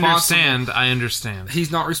not responsible. I understand.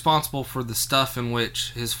 He's not responsible for the stuff in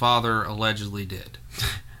which his father allegedly did.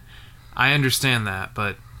 I understand that,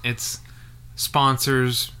 but it's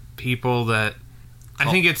sponsors, people that...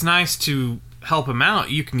 I think it's nice to help him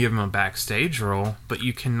out. You can give him a backstage role, but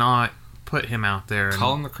you cannot put him out there and...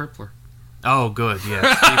 Call him the Crippler. Oh, good,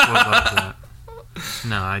 yes. People would love that.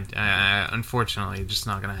 No, I unfortunately, just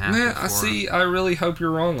not going to happen. Man, I really hope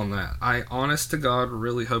you're wrong on that. I, honest to God,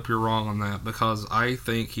 really hope you're wrong on that, because I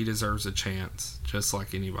think he deserves a chance, just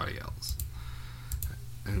like anybody else.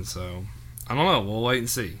 And so, I don't know. We'll wait and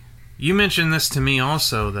see. You mentioned this to me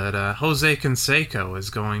also, that Jose Canseco is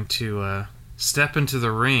going to step into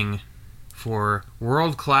the ring for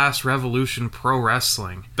World Class Revolution Pro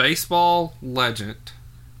Wrestling. Baseball legend.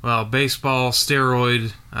 Well, baseball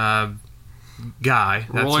steroid guy.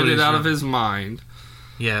 Roided out of his mind.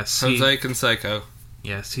 Yes. Jose Canseco.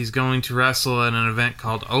 Yes, he's going to wrestle in an event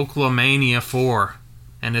called Oklahomania 4,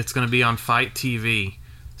 and it's going to be on Fight TV.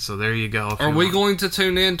 So there you go. Are we going to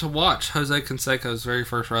tune in to watch Jose Canseco's very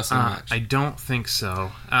first wrestling match? I don't think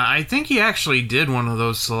so. I think he actually did one of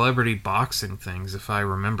those celebrity boxing things, if I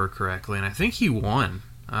remember correctly, and I think he won.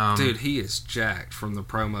 Dude, he is jacked from the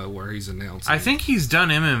promo where he's announcing. I think he's done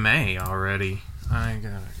MMA already. I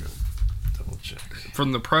gotta go double check.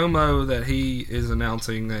 From the promo that he is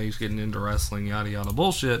announcing that he's getting into wrestling, yada yada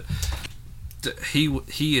bullshit,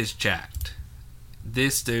 he is jacked.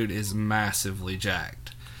 this dude is massively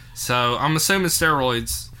jacked. So I'm assuming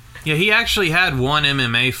steroids. Yeah, he actually had one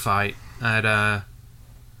MMA fight at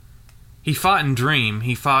he fought in Dream.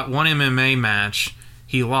 He fought one MMA match.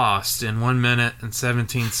 He lost in 1 minute and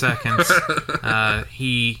 17 seconds.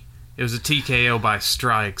 It was a TKO by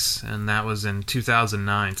strikes, and that was in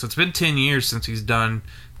 2009. So it's been 10 years since he's done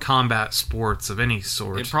combat sports of any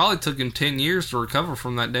sort. It probably took him 10 years to recover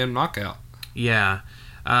from that damn knockout. Yeah.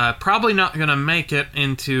 Probably not going to make it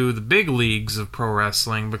into the big leagues of pro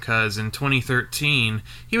wrestling because in 2013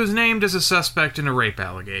 he was named as a suspect in a rape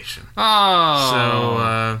allegation. Oh.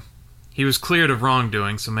 So he was cleared of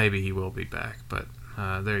wrongdoing, so maybe he will be back. But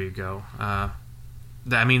there you go. I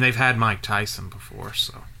mean, they've had Mike Tyson before,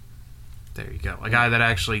 so there you go. A guy that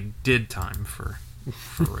actually did time for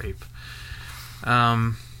rape.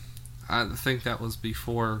 I think that was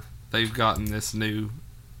before they've gotten this new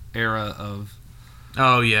era of...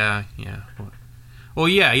 Oh, yeah. Well,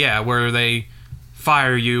 yeah, where they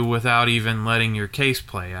fire you without even letting your case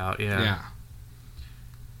play out, yeah.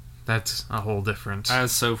 That's a whole different...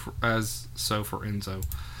 As so for Enzo.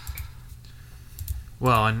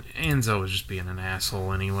 Well, and Enzo was just being an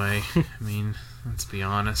asshole anyway. I mean, let's be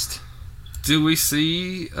honest. Do we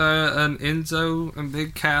see an Enzo and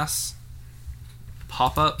Big Cass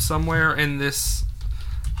pop up somewhere in this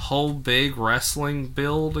whole big wrestling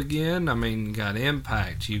build again? I mean, you got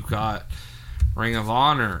Impact, you've got Ring of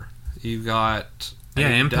Honor, you've got... Yeah,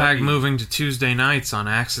 AEW. Impact moving to Tuesday nights on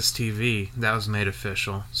Access TV. That was made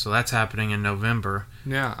official. So that's happening in November.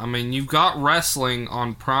 Yeah, I mean, you've got wrestling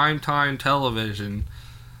on primetime television.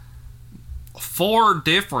 4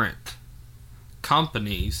 different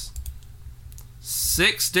companies.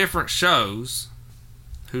 6 different shows.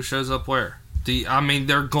 Who shows up where? I mean,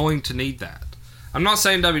 they're going to need that. I'm not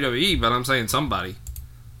saying WWE, but I'm saying somebody.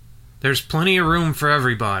 There's plenty of room for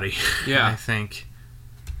everybody. Yeah. I think.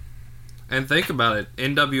 And think about it.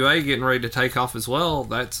 NWA getting ready to take off as well.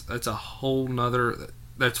 That's a whole nother...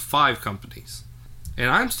 That's 5 companies. And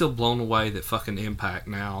I'm still blown away that fucking Impact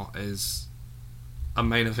now is a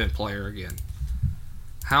main event player again.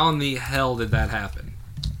 How in the hell did that happen?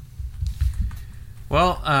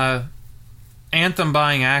 Well, Anthem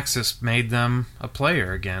buying Access made them a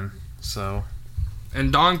player again. So...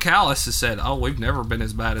 And Don Callis has said, "Oh, we've never been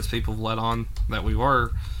as bad as people let on that we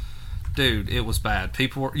were." Dude, it was bad.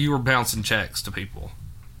 You were bouncing checks to people.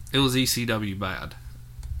 It was ECW bad.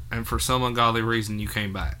 And for some ungodly reason, you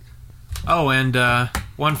came back. Oh, and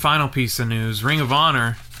one final piece of news. Ring of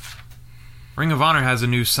Honor has a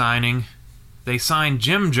new signing. They signed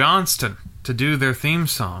Jim Johnston to do their theme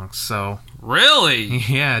songs, so... Really?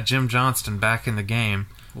 Yeah, Jim Johnston back in the game.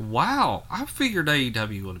 Wow. I figured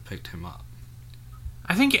AEW would have picked him up.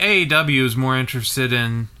 I think AEW is more interested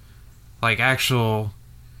in, like, actual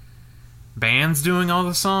bands doing all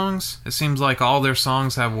the songs. It seems like all their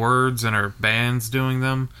songs have words and are bands doing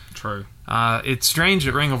them. True. It's strange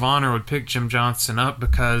that Ring of Honor would pick Jim Johnston up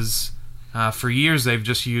because for years they've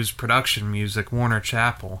just used production music, Warner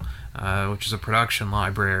Chappell, which is a production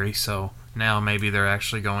library, so now maybe they're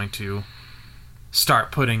actually going to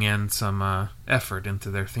start putting in some effort into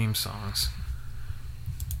their theme songs.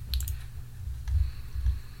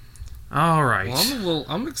 All right. Well,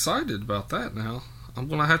 I'm excited about that now. I'm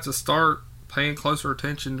going to have to start paying closer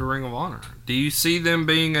attention to Ring of Honor. Do you see them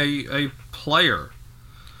being a player?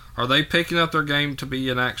 Are they picking up their game to be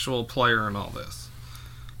an actual player in all this?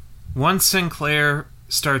 Once Sinclair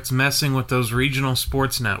starts messing with those regional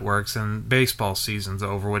sports networks and baseball season's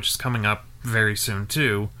over, which is coming up very soon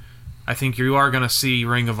too, I think you are going to see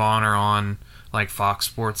Ring of Honor on like Fox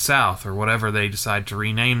Sports South or whatever they decide to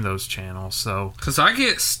rename those channels. So, because I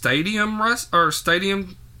get Stadium,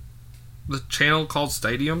 the channel called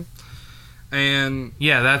Stadium, and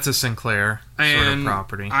yeah, that's a Sinclair sort of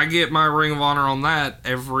property. I get my Ring of Honor on that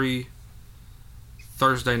every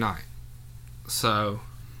Thursday night. So,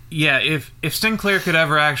 yeah, if Sinclair could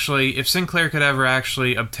ever actually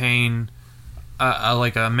obtain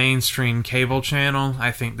a mainstream cable channel,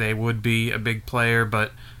 I think they would be a big player,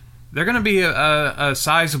 but they're going to be a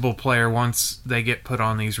sizable player once they get put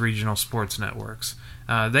on these regional sports networks.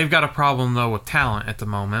 They've got a problem, though, with talent at the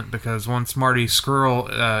moment, because once Marty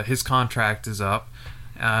Scurll, his contract is up,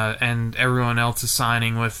 and everyone else is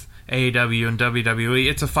signing with AEW and WWE,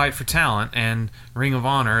 it's a fight for talent, and Ring of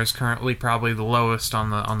Honor is currently probably the lowest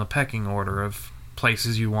on the pecking order of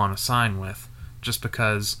places you want to sign with, just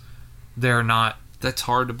because they're not... That's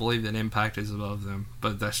hard to believe that Impact is above them,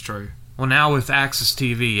 but that's true. Well, now with Access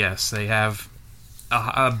TV, yes, they have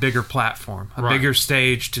a bigger platform, a bigger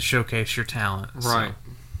stage to showcase your talent. Right.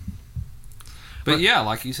 So. But yeah,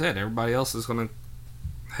 like you said, everybody else is going to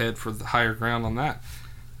head for the higher ground on that.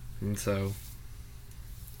 And so,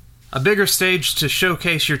 a bigger stage to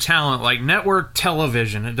showcase your talent, like network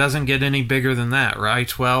television. It doesn't get any bigger than that,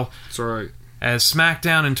 right? Well, that's right. As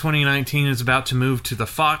SmackDown in 2019 is about to move to the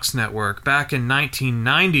Fox network, back in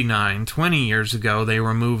 1999, 20 years ago, they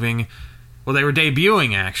were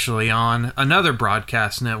debuting actually on another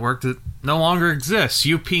broadcast network that no longer exists,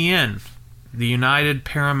 UPN, the United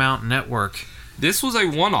Paramount Network. This was a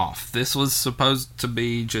one-off. This was supposed to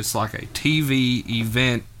be just like a TV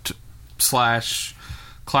event / Clash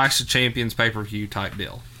of Champions pay-per-view type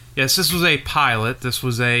deal. Yes, this was a pilot. This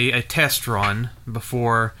was a test run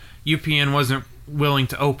before UPN wasn't willing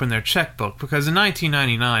to open their checkbook, because in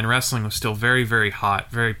 1999, wrestling was still very, very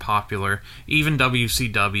hot, very popular. Even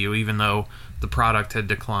WCW, even though the product had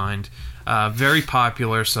declined, very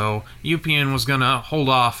popular, so UPN was going to hold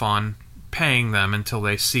off on paying them until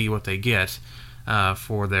they see what they get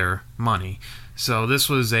for their money. So this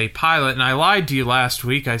was a pilot, and I lied to you last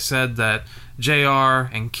week. I said that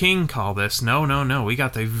JR and King call this. No. We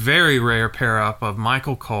got the very rare pair-up of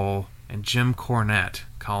Michael Cole and Jim Cornette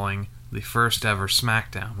calling the first ever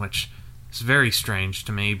SmackDown, which is very strange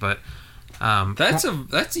to me, but that's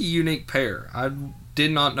a unique pair. I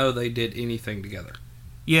did not know they did anything together.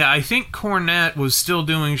 Yeah, I think Cornette was still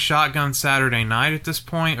doing Shotgun Saturday Night at this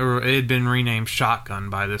point, or it had been renamed Shotgun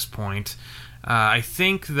by this point. I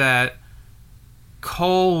think that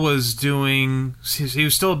Cole was doing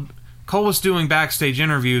backstage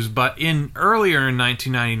interviews, but earlier in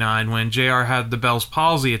 1999, when JR had the Bell's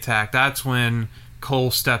palsy attack, that's when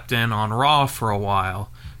Cole stepped in on Raw for a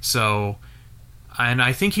while. So, and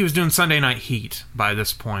I think he was doing Sunday Night Heat by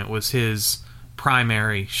this point, was his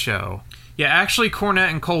primary show. Yeah, actually,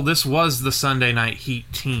 Cornette and Cole, this was the Sunday Night Heat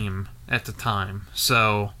team at the time.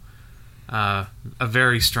 So, a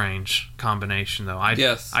very strange combination, though.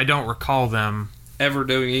 Yes. I don't recall them ever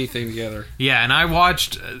doing anything together. Yeah, and I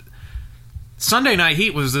watched... Sunday Night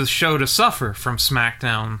Heat was the show to suffer from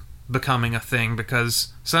SmackDown becoming a thing,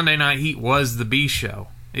 because Sunday Night Heat was the B show.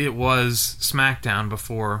 It was SmackDown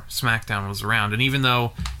before SmackDown was around. And even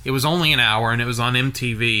though it was only an hour and it was on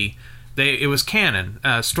MTV, it was canon.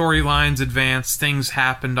 Storylines advanced, things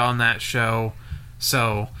happened on that show.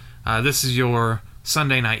 So this is your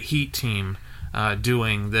Sunday Night Heat team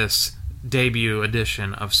doing this debut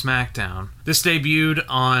edition of SmackDown. This debuted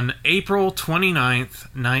on April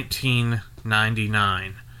 29th,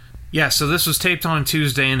 1999. Yeah, so this was taped on a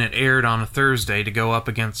Tuesday and it aired on a Thursday to go up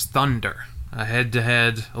against Thunder. A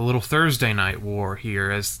head-to-head, a little Thursday night war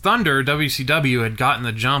here, as Thunder, WCW, had gotten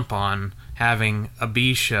the jump on having a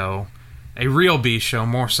B show, a real B show,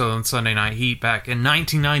 more so than Sunday Night Heat, back in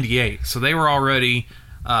 1998. So they were already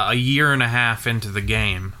a year and a half into the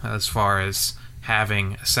game as far as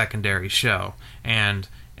having a secondary show. And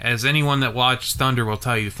as anyone that watched Thunder will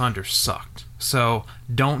tell you, Thunder sucked. So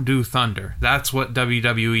don't do Thunder. That's what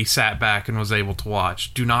WWE sat back and was able to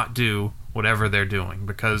watch. Do not do whatever they're doing,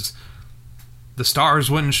 because the stars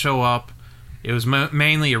wouldn't show up. It was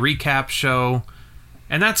mainly a recap show.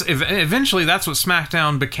 And eventually that's what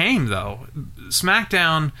SmackDown became, though.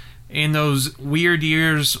 SmackDown, in those weird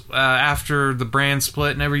years after the brand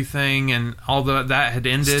split and everything, and all that had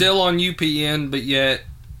ended. Still on UPN, but yet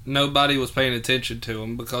nobody was paying attention to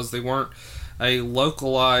them because they weren't a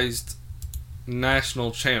localized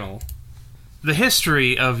national channel. The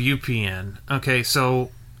history of UPN. Okay,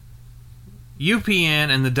 so UPN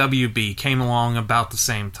and the WB came along about the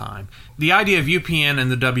same time. The idea of UPN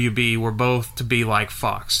and the WB were both to be like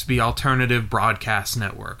Fox, to be alternative broadcast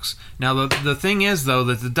networks. Now, the thing is, though,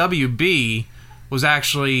 that the WB was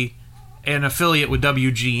actually an affiliate with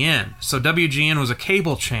WGN. So WGN was a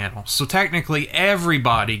cable channel. So technically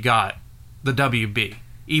everybody got the WB.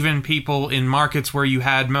 Even people in markets where you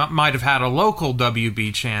might have had a local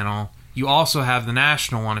WB channel, you also have the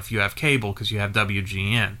national one if you have cable, because you have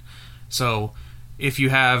WGN. So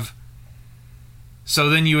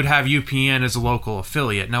then you would have UPN as a local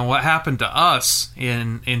affiliate. Now, what happened to us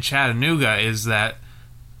in Chattanooga is that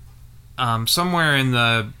somewhere in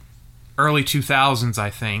the early 2000s, I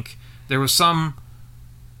think, there was some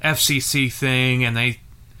FCC thing, and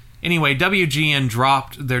WGN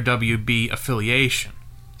dropped their WB affiliation.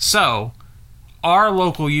 So our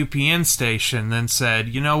local UPN station then said,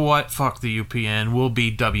 you know what, fuck the UPN, we'll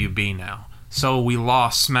be WB now. So we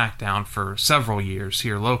lost SmackDown for several years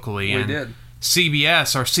here locally. We did.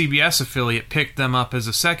 CBS, our CBS affiliate, picked them up as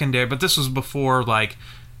a secondary, but this was before, like,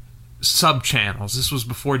 sub-channels. This was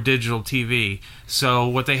before digital TV. So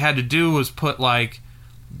what they had to do was put, like,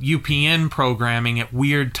 UPN programming at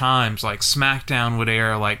weird times. Like, SmackDown would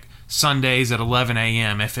air, like, Sundays at 11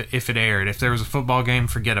 a.m. if it aired. If there was a football game,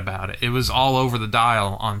 forget about it. It was all over the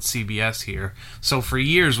dial on CBS here. So for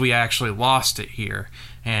years, we actually lost it here,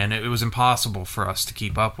 and it was impossible for us to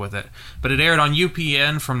keep up with it. But it aired on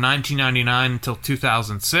UPN from 1999 until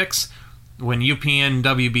 2006, when UPN and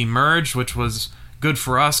WB merged, which was good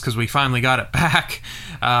for us because we finally got it back.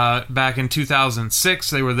 Back in 2006,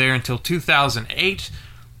 they were there until 2008.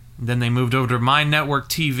 Then they moved over to My Network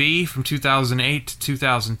TV from 2008 to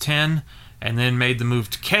 2010, and then made the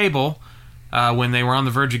move to cable when they were on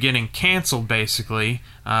the verge of getting canceled, basically.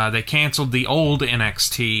 They canceled the old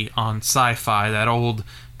NXT on Sci-Fi, that old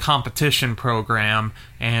competition program,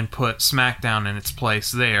 and put Smackdown in its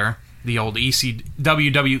place there. The old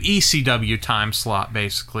WWECW time slot,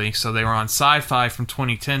 basically. So they were on Sci-Fi from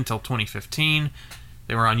 2010 till 2015.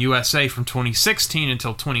 They were on USA from 2016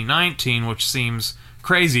 until 2019, which seems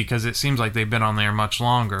crazy because it seems like they've been on there much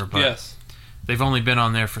longer. But Yes. they've only been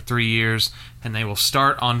on there for 3 years, and they will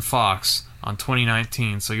start on Fox on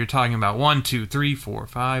 2019. So you're talking about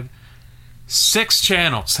 6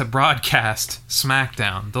 channels that broadcast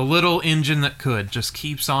SmackDown. The little engine that could just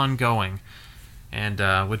keeps on going.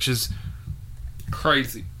 And which is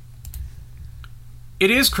Crazy.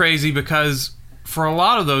 It is crazy because for a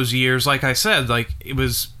lot of those years, like I said,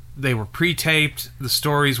 they were pre-taped, the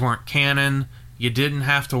stories weren't canon, you didn't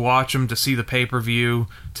have to watch them to see the pay-per-view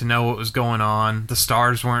to know what was going on, the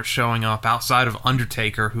stars weren't showing up outside of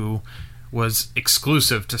Undertaker, who was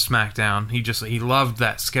exclusive to SmackDown. He loved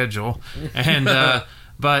that schedule. And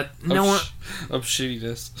but no one of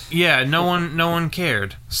shittiness. Yeah, no one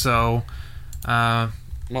cared. So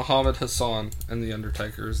Muhammad Hassan and The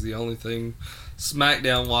Undertaker is the only thing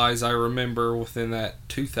SmackDown-wise I remember within that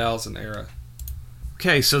 2000 era.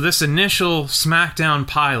 Okay, so this initial SmackDown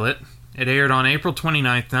pilot, it aired on April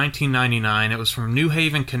 29th, 1999. It was from New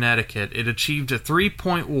Haven, Connecticut. It achieved a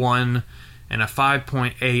 3.1 and a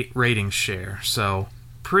 5.8 rating share, so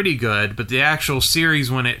pretty good. But the actual series,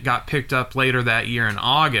 when it got picked up later that year in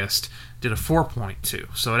August, did a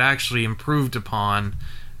 4.2. So it actually improved upon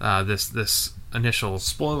this initial...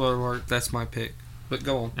 Spoiler alert, that's my pick. But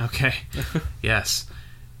go on. Okay. Yes.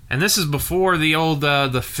 And this is before the old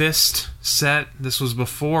the fist set. This was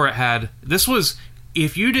before it had... This was...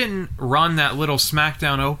 If you didn't run that little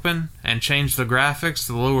SmackDown open and change the graphics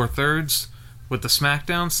to the lower thirds with the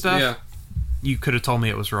SmackDown stuff, yeah, you could have told me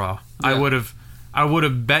it was Raw. Yeah. I would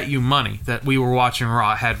have bet you money that we were watching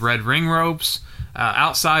Raw. It had red ring ropes.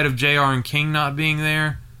 Outside of JR and King not being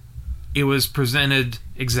there, it was presented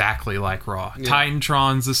exactly like Raw. Yeah.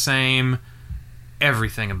 Titantron's the same.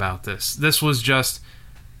 Everything about this. This was just,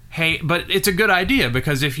 hey, but it's a good idea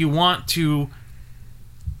because if you want to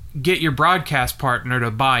get your broadcast partner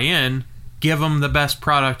to buy in, give them the best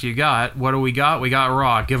product you got. What do we got? We got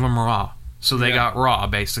Raw. Give them Raw. So they got Raw,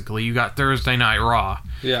 basically. You got Thursday Night Raw.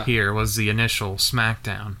 Yeah. Here was the initial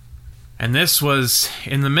SmackDown. And this was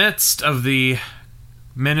in the midst of the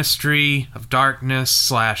Ministry of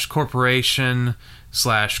Darkness / Corporation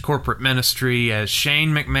 / Corporate Ministry as Shane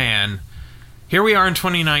McMahon. Here we are in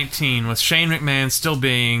 2019 with Shane McMahon still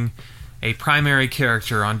being a primary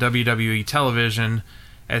character on WWE television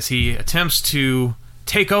as he attempts to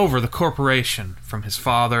take over the corporation from his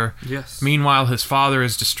father. Yes. Meanwhile, his father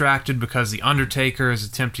is distracted because The Undertaker is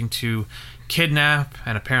attempting to kidnap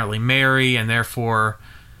and apparently marry and therefore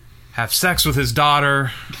have sex with his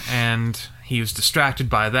daughter, and he was distracted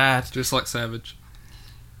by that. Just like Savage.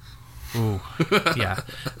 Ooh, yeah.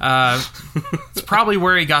 It's probably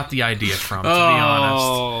where he got the idea from, to be honest.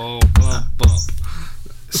 Oh, bump.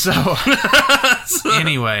 So,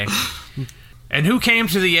 anyway. And who came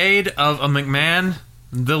to the aid of a McMahon?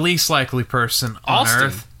 The least likely person on Austin.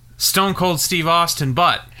 Earth. Stone Cold Steve Austin,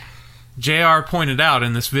 but JR pointed out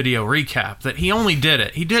in this video recap that he only did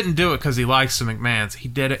it. He didn't do it because he likes the McMahons. He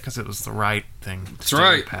did it because it was the right thing to do,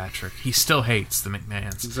 right. Patrick. He still hates the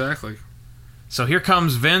McMahons. Exactly. So here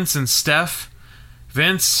comes Vince and Steph.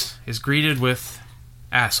 Vince is greeted with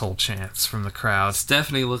asshole chants from the crowd.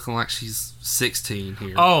 Stephanie looking like she's 16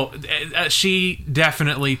 here. Oh, she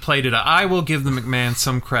definitely played it up. I will give the McMahons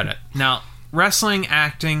some credit. Now, wrestling,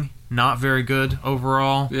 acting, not very good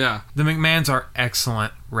overall. Yeah. The McMahons are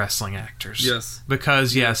excellent wrestling actors. Yes.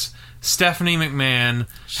 Because, yes, Stephanie McMahon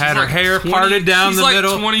She's had her like hair 20 parted down the she's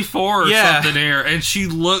middle. like 24 or Yeah. something here, and she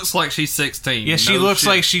looks like she's 16. Yeah, she No looks shit.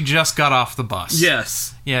 like she just got off the bus.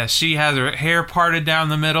 Yes. Yeah, she has her hair parted down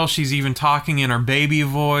the middle. She's even talking in her baby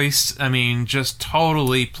voice. I mean, just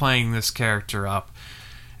totally playing this character up.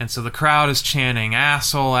 And so the crowd is chanting,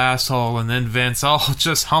 asshole, asshole, and then Vince,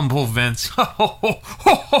 just humble Vince. Yeah.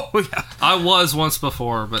 I was once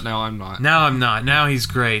before, but now I'm not. Now I'm not. Now he's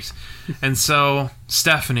great. And so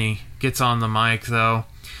Stephanie gets on the mic, though,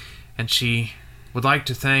 and she would like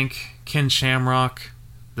to thank Ken Shamrock,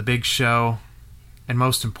 The Big Show, and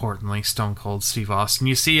most importantly, Stone Cold Steve Austin.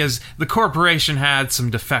 You see, as the corporation had some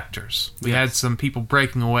defectors. We had some people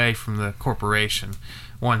breaking away from the corporation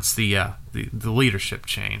once the leadership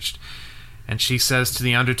changed. And she says to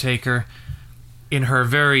The Undertaker, in her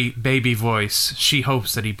very baby voice, she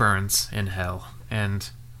hopes that he burns in hell. And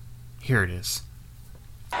here it is.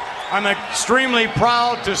 I'm extremely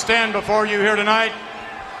proud to stand before you here tonight,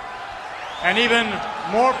 and even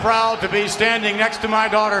more proud to be standing next to my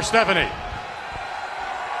daughter, Stephanie.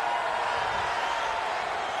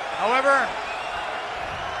 However,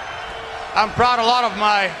 I'm proud of a lot of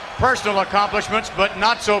my personal accomplishments, but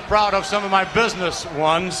not so proud of some of my business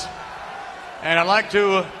ones, and I'd like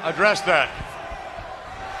to address that.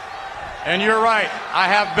 And you're right, I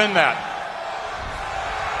have been that.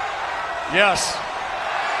 Yes,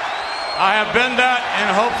 I have been that,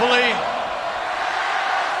 and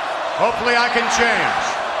hopefully I can change.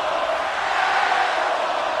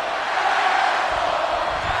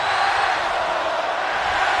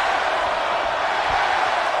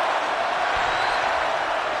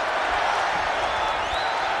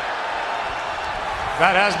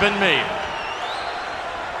 That has been me.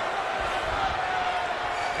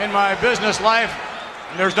 In my business life,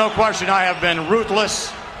 there's no question I have been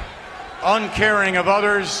ruthless, uncaring of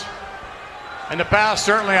others. In the past,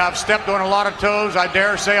 certainly I've stepped on a lot of toes. I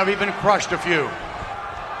dare say I've even crushed a few.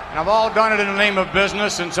 And I've all done it in the name of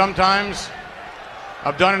business, and sometimes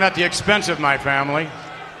I've done it at the expense of my family.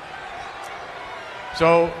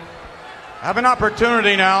 So I have an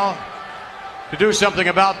opportunity now to do something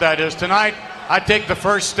about that. Is tonight I take the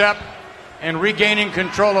first step in regaining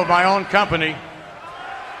control of my own company.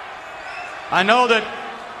 I know that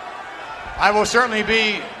I will certainly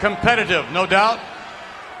be competitive, no doubt.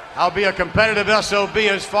 I'll be a competitive SOB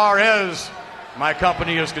as far as my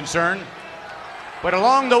company is concerned. But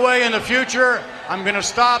along the way in the future, I'm going to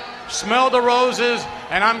stop, smell the roses,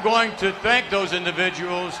 and I'm going to thank those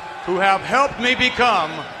individuals who have helped me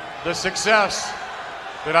become the success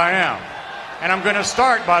that I am. And I'm going to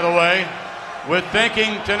start, by the way, with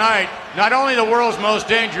thanking tonight not only the world's most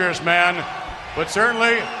dangerous man, but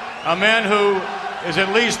certainly a man who is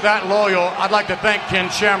at least that loyal. I'd like to thank Ken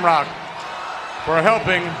Shamrock for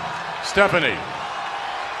helping Stephanie.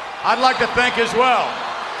 I'd like to thank as well,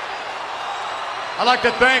 I'd like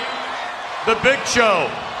to thank the Big Show.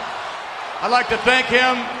 I'd like to thank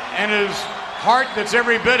him and his heart that's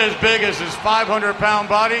every bit as big as his 500-pound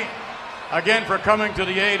body, again, for coming to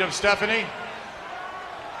the aid of Stephanie.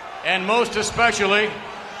 And most especially,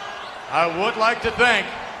 I would like to thank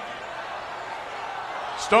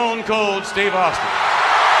Stone Cold Steve Austin.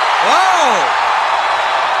 Whoa!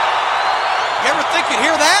 You ever think you'd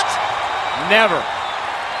hear that? Never.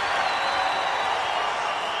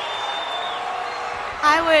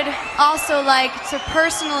 I would also like to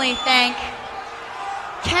personally thank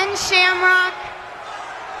Ken Shamrock,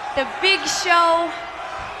 The Big Show,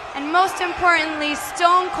 and most importantly,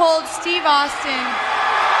 Stone Cold Steve Austin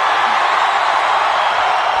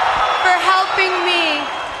for helping me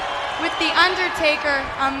with The Undertaker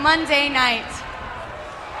on Monday night.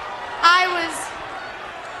 I was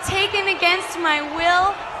taken against my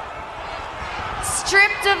will,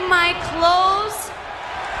 stripped of my clothes,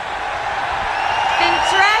 and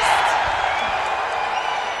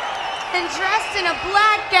dressed in a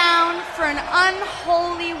black gown for an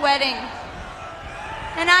unholy wedding.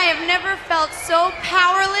 And I have never felt so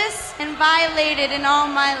powerless and violated in all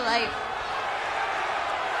my life.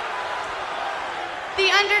 The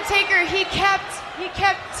Undertaker, he kept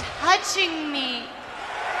touching me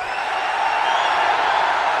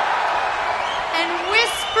and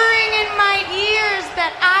whispering in my ears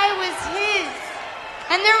that I was his,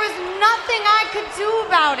 and there was nothing I could do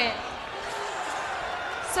about it.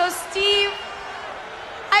 So Steve,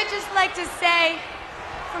 I'd just like to say,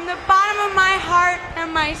 from the bottom of my heart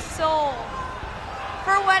and my soul,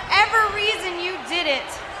 for whatever reason you did it,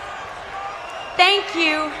 thank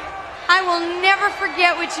you. I will never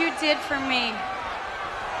forget what you did for me.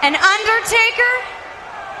 And Undertaker,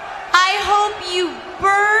 I hope you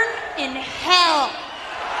burn in hell.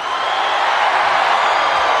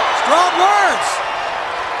 Strong words.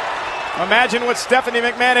 Imagine what Stephanie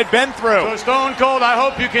McMahon had been through. So Stone Cold, I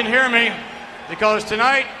hope you can hear me, because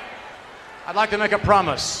tonight I'd like to make a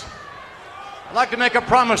promise. I'd like to make a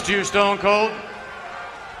promise to you, Stone Cold.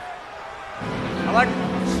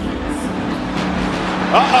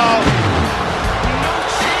 Uh-oh.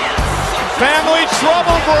 Family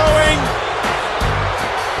trouble brewing.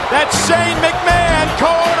 That's Shane McMahon,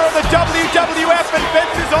 co-owner of the WWF and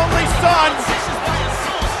Vince's only son.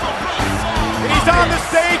 He's on the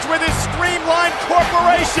stage with his streamlined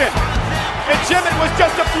corporation. And Jim, it was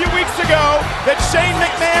just a few weeks ago that Shane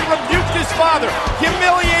McMahon rebuked his father,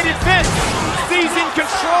 humiliated Vince, seizing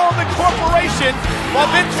control of the corporation while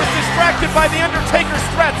Vince was distracted by The Undertaker's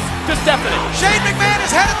threats to Stephanie. Shane McMahon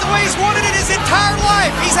has had it the way he's wanted it his entire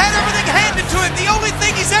life. He's had everything handed to him. The only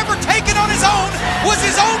thing he's ever taken on his own was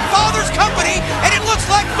his own father's company, and it looks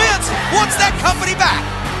like Vince wants that company back.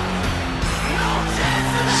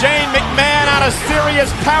 Shane McMahon on a serious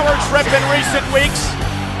power trip in recent weeks.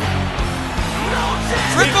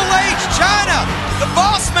 Triple H, China, the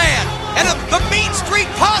Boss Man, and the Mean Street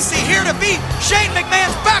Posse here to beat Shane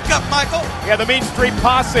McMahon's backup, Michael. Yeah, the Mean Street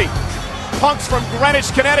Posse. Punks from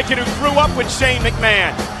Greenwich, Connecticut who grew up with Shane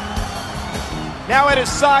McMahon. Now at his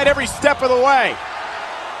side every step of the way.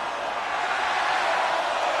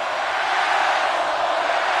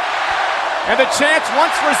 And the chance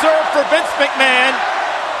once reserved for Vince McMahon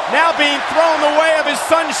now being thrown the way of his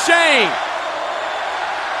son Shane.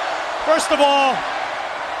 First of all,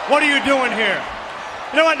 what are you doing here?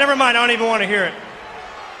 You know what? Never mind. I don't even want to hear it.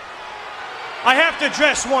 I have to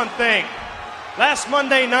address one thing. Last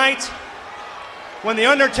Monday night, when The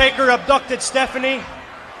Undertaker abducted Stephanie,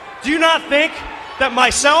 do you not think that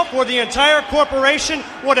myself or the entire corporation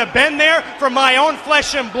would have been there for my own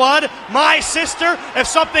flesh and blood, my sister, if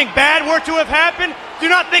something bad were to have happened? Do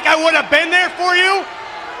you not think I would have been there for you?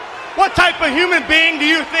 What type of human being do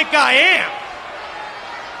you think I am?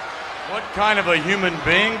 What kind of a human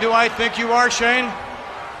being do I think you are, Shane?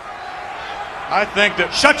 I think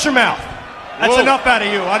that... Shut your mouth. That's enough out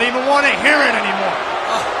of you. I don't even want to hear it anymore.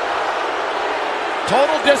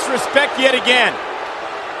 Total disrespect yet again.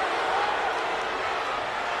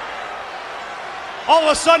 All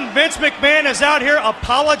of a sudden, Vince McMahon is out here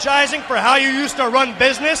apologizing for how you used to run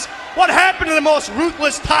business. What happened to the most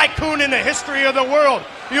ruthless tycoon in the history of the world?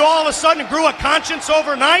 You all of a sudden grew a conscience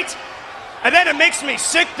overnight? And then it makes me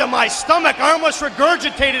sick to my stomach. I almost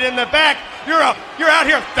regurgitated in the back. You're out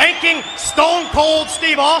here thanking Stone Cold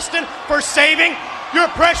Steve Austin for saving your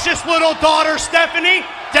precious little daughter, Stephanie,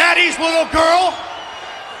 Daddy's little girl.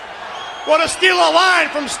 Want to steal a line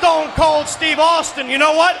from Stone Cold Steve Austin. You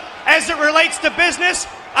know what? As it relates to business,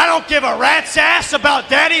 I don't give a rat's ass about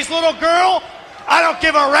Daddy's little girl. I don't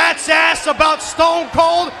give a rat's ass about Stone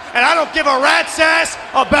Cold, and I don't give a rat's ass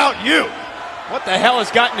about you. What the hell has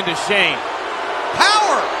gotten into Shane?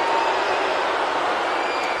 Power!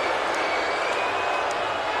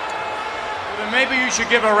 Well, then maybe you should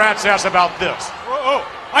give a rat's ass about this. Oh,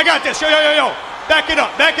 I got this. Yo. Back it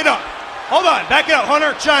up. Hold on, back it up.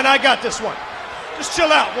 Hunter, China, I got this one. Just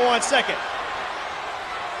chill out for 1 second.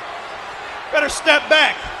 Better step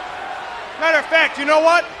back. Matter of fact, you know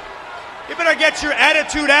what? You better get your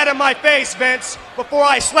attitude out of my face, Vince, before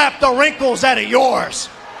I slap the wrinkles out of yours.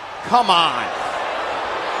 Come on.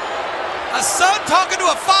 A son talking to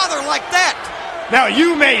a father like that. Now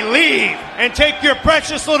you may leave and take your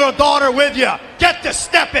precious little daughter with you. Get to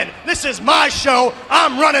stepping. This is my show.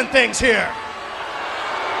 I'm running things here.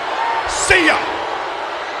 See ya.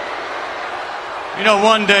 You know,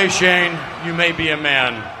 one day, Shane, you may be a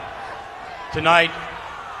man. Tonight,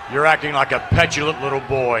 you're acting like a petulant little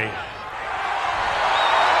boy.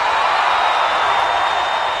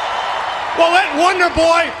 Well, let Wonder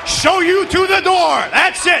Boy show you to the door.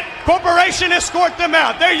 That's it. Corporation, escort them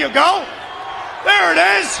out. There you go. There it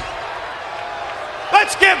is.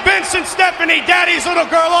 Let's give Vince and Stephanie, Daddy's little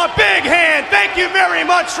girl, a big hand. Thank you very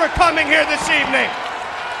much for coming here this evening.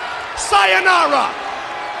 Sayonara.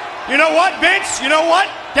 You know what, Vince? You know what?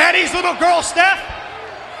 Daddy's little girl, Steph?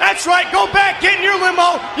 That's right. Go back, get in your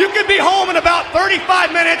limo. You can be home in about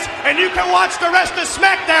 35 minutes, and you can watch the rest of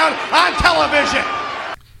Smackdown on television.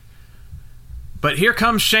 But here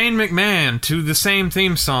comes Shane McMahon to the same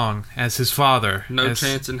theme song as his father. No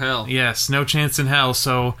chance in hell. Yes, no chance in hell.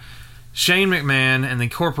 So Shane McMahon and the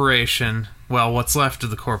corporation, well, what's left of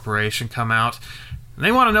the corporation, come out. And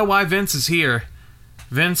they want to know why Vince is here.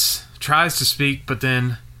 Vince tries to speak, but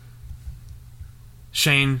then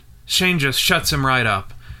Shane just shuts him right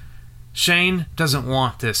up. Shane doesn't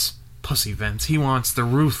want this pussy Vince. He wants the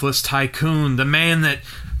ruthless tycoon, the man that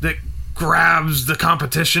grabs the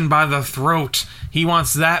competition by the throat. He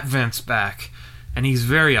wants that Vince back. And he's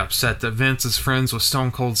very upset that Vince is friends with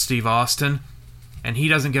Stone Cold Steve Austin. And he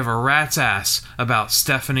doesn't give a rat's ass about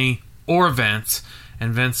Stephanie or Vince.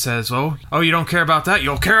 And Vince says, oh, you don't care about that?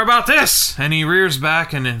 You'll care about this! And he rears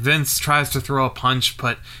back, and Vince tries to throw a punch,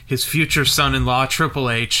 but his future son-in-law, Triple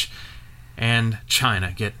H, and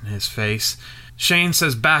Chyna get in his face. Shane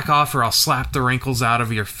says, back off or I'll slap the wrinkles out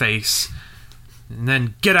of your face. And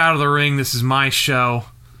then, get out of the ring, this is my show.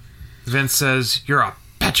 Vince says, you're a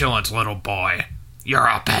petulant little boy. You're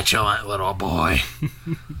a petulant little boy.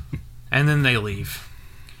 And then they leave.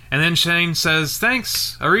 And then Shane says,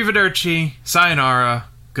 thanks, arrivederci, sayonara,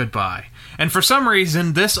 goodbye. And for some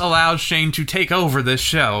reason, this allows Shane to take over this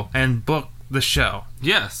show and book the show.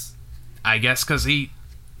 Yes. I guess because he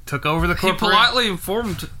took over the corporation. He politely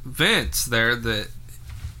informed Vince there that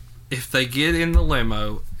if they get in the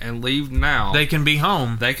limo and leave now, they can be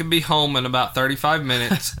home. They can be home in about 35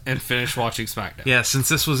 minutes and finish watching SmackDown. Yeah, since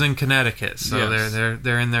this was in Connecticut, so yes.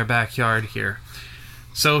 they're in their backyard here.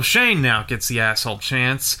 So Shane now gets the asshole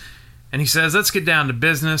chance, and he says, let's get down to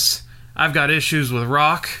business. I've got issues with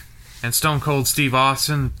Rock and Stone Cold Steve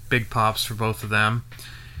Austin. Big pops for both of them.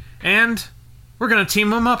 And we're going to team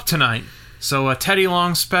them up tonight. So a Teddy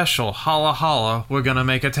Long special, holla holla, we're going to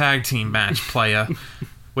make a tag team match, playa.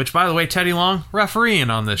 Which, by the way, Teddy Long, refereeing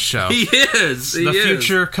on this show. He is. The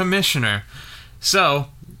future commissioner. So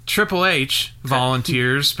Triple H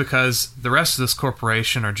volunteers because the rest of this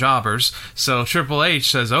corporation are jobbers. So Triple H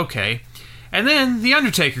says, okay. And then The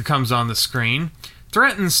Undertaker comes on the screen,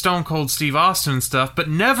 threatens Stone Cold Steve Austin and stuff, but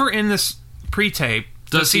never in this pre-tape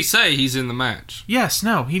does he say he's in the match. Yes,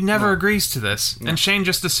 no, he never agrees to this. No. And Shane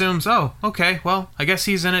just assumes, oh, okay, well, I guess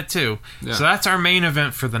he's in it too. Yeah. So that's our main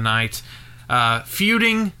event for the night.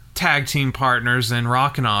 Feuding tag team partners in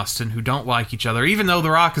Rock and Austin who don't like each other, even though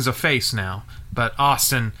The Rock is a face now. But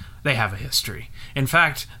Austin, they have a history. In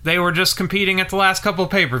fact, they were just competing at the last couple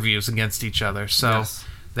of pay-per-views against each other, so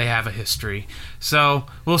they have a history. So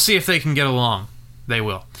we'll see if they can get along. They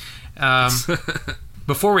will.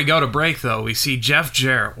 Before we go to break, though, we see Jeff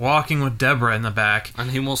Jarrett walking with Deborah in the back.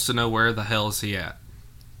 And he wants to know where the hell is he at.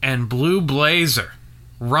 And Blue Blazer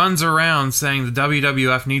runs around saying the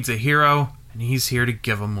WWF needs a hero, and he's here to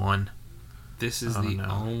give him one. This is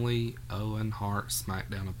only Owen Hart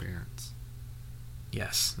SmackDown appearance.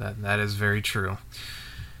 Yes, that is very true.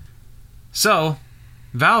 So,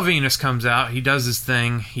 Val Venus comes out. He does his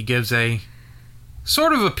thing. He gives a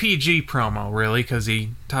sort of a PG promo, really, because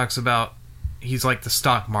he talks about he's like the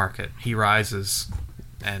stock market. He rises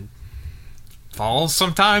and falls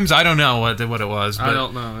sometimes. I don't know what it was. But I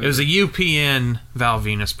don't know either. It was a UPN Val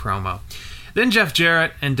Venus promo. Then Jeff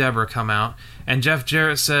Jarrett and Deborah come out, and Jeff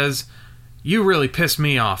Jarrett says, you really pissed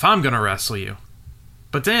me off. I'm going to wrestle you.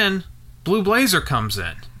 But then Blue Blazer comes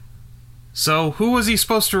in. So who was he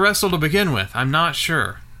supposed to wrestle to begin with? I'm not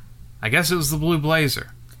sure. I guess it was the Blue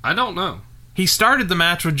Blazer. I don't know. He started the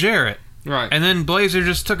match with Jarrett. Right. And then Blazer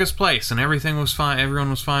just took his place, and everything was fine.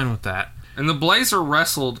 Everyone was fine with that. And the Blazer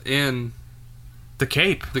wrestled in the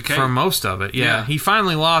cape. The cape. For most of it, yeah. He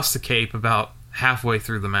finally lost the cape about halfway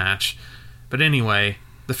through the match. But anyway,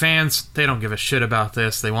 the fans, they don't give a shit about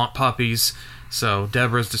this. They want puppies, so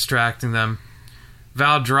Deborah's distracting them.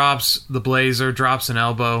 Val drops the Blazer, drops an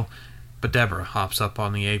elbow, but Deborah hops up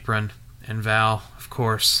on the apron. And Val, of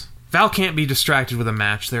course, Val can't be distracted with a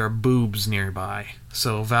match. There are boobs nearby.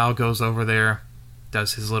 So Val goes over there,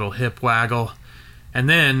 does his little hip waggle, and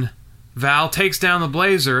then Val takes down the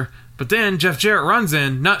Blazer, but then Jeff Jarrett runs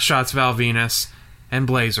in, nutshots Val Venus, and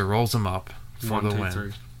Blazer rolls him up for the win.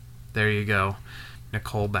 3. There you go.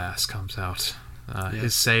 Nicole Bass comes out,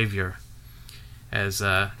 his savior, as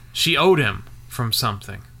she owed him from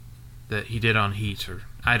something that he did on Heat, or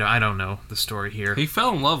I don't know the story here. He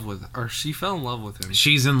fell in love with, or she fell in love with him.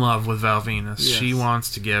 She's in love with Val Venus. Yes. She wants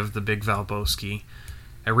to give the big Valboski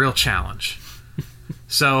a real challenge.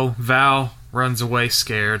 So Val runs away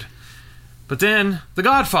scared. But then the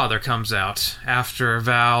Godfather comes out after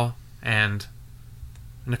Val and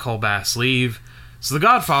Nicole Bass leave. So the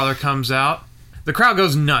Godfather comes out. The crowd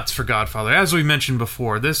goes nuts for Godfather. As we mentioned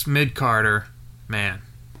before, this mid-carder, man,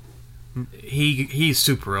 he's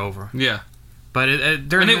super over. Yeah. But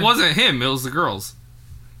it wasn't him, it was the girls.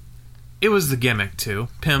 It was the gimmick too.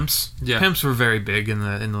 Pimps. Yeah. Pimps were very big in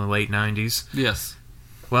the late 90s. Yes.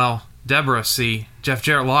 Well, Deborah, Jeff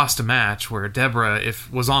Jarrett lost a match where Deborah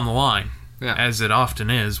was on the line. Yeah. As it often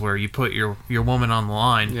is, where you put your woman on the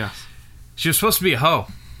line. Yes. She was supposed to be a hoe.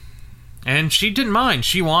 And she didn't mind.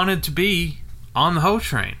 She wanted to be on the hoe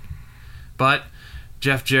train. But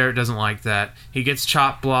Jeff Jarrett doesn't like that. He gets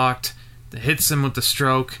chop blocked, hits him with the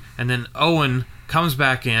stroke, and then Owen comes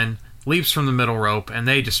back in, leaps from the middle rope, and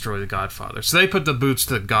they destroy the Godfather. So they put the boots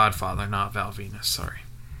to the Godfather, not Val Venus, sorry.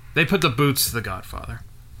 They put the boots to the Godfather.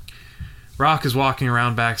 Rock is walking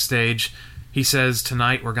around backstage. he says,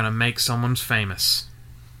 tonight we're going to make someone famous.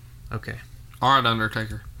 Okay. All right,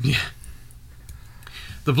 Undertaker. Yeah.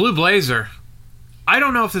 The Blue Blazer. I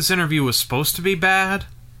don't know if this interview was supposed to be bad.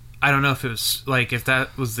 I don't know if it was, like, if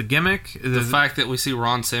that was the gimmick. The fact that we see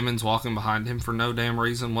Ron Simmons walking behind him for no damn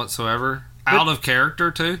reason whatsoever. Out of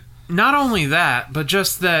character, too. Not only that, but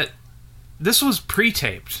just that this was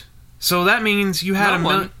pre-taped. So that means you had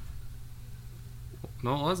No, it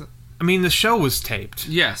wasn't. I mean, the show was taped.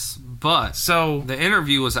 Yes, but so the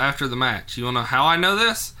interview was after the match. You want to know how I know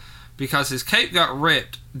this? Because his cape got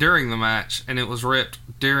ripped during the match, and it was ripped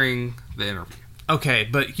during the interview. Okay,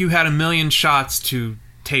 but you had 1 million shots to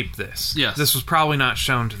tape this. Yes. This was probably not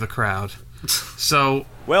shown to the crowd. So...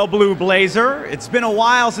 Well, Blue Blazer, it's been a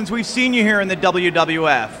while since we've seen you here in the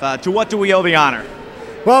WWF. To what do we owe the honor?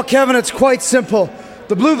 Well, Kevin, it's quite simple.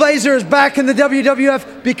 The Blue Blazer is back in the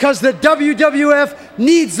WWF because the WWF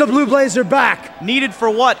needs the Blue Blazer back. Needed for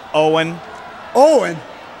what, Owen? Owen?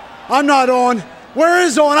 I'm not Owen. Where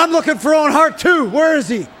is Owen? I'm looking for Owen Hart, too. Where is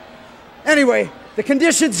he? Anyway, the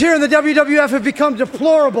conditions here in the WWF have become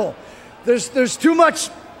deplorable. There's too much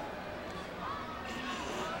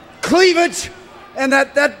cleavage, and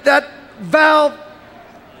that Val,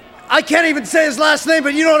 I can't even say his last name,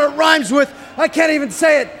 but you know what it rhymes with. I can't even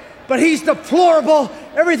say it, but he's deplorable.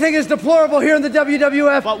 Everything is deplorable here in the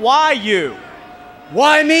WWF. But why you?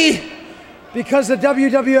 Why me? Because the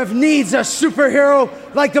WWF needs a superhero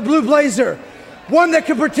like the Blue Blazer. One that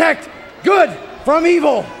can protect good from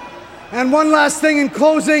evil. And one last thing in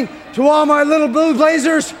closing to all my little Blue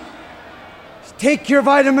Blazers. Take your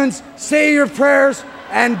vitamins, say your prayers,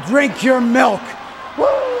 and drink your milk. Woo!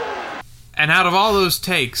 And out of all those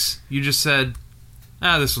takes, you just said,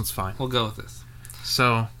 this one's fine. We'll go with this.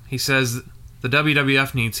 So, he says, the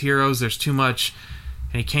WWF needs heroes, there's too much,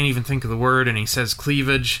 and he can't even think of the word, and he says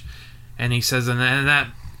cleavage, and he says, and that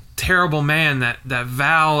terrible man, that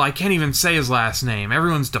Val, I can't even say his last name,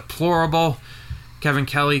 everyone's deplorable. Kevin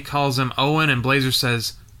Kelly calls him Owen, and Blazer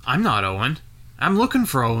says, I'm not Owen. I'm looking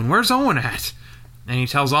for Owen. Where's Owen at? And he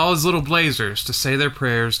tells all his little Blazers to say their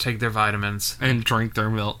prayers, take their vitamins. And drink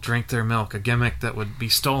their milk. Drink their milk, a gimmick that would be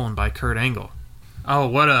stolen by Kurt Angle. Oh,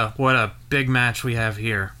 what a big match we have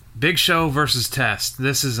here. Big Show versus Test.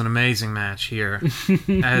 This is an amazing match here.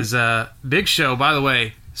 As Big Show, by the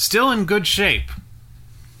way, still in good shape.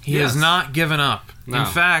 He has not given up. No. In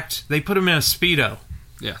fact, they put him in a Speedo.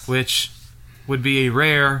 Yes. Which would be a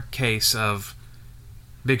rare case of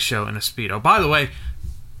Big Show in a Speedo. By the way,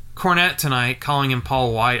 Cornette tonight, calling him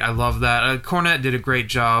Paul White. I love that. Cornette did a great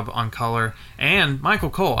job on color. And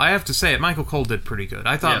Michael Cole. I have to say it, Michael Cole did pretty good.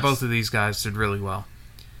 I thought both of these guys did really well.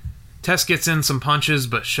 Test gets in some punches,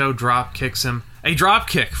 but Show drop kicks him. A drop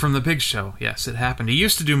kick from the Big Show. Yes, it happened. He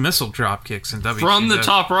used to do missile drop kicks in WCW. From the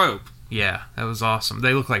top rope. Yeah, that was awesome.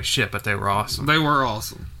 They looked like shit, but they were awesome. They were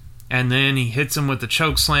awesome. And then he hits him with the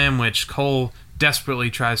choke slam, which Cole desperately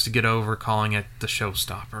tries to get over, calling it the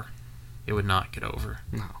showstopper. It would not get over.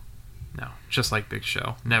 No, just like Big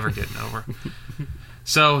Show. Never getting over.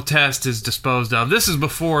 So, Test is disposed of. This is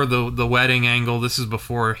before the wedding angle. This is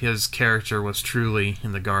before his character was truly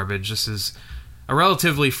in the garbage. This is a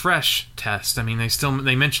relatively fresh Test. I mean,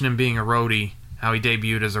 they mention him being a roadie, how he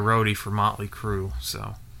debuted as a roadie for Motley Crue.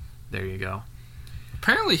 So, there you go.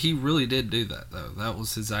 Apparently, he really did do that, though. That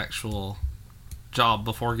was his actual job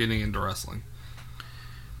before getting into wrestling.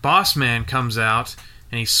 Boss Man comes out,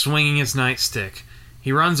 and he's swinging his nightstick.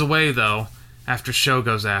 He runs away, though, after Show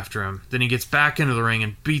goes after him. Then he gets back into the ring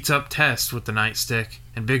and beats up Test with the nightstick,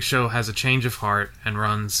 and Big Show has a change of heart and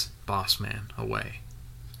runs Boss Man away.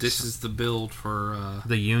 This is the build for...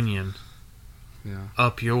 the Union. Yeah.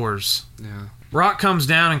 Up yours. Yeah. Rock comes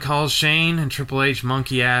down and calls Shane and Triple H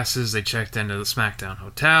monkey asses. They checked into the Smackdown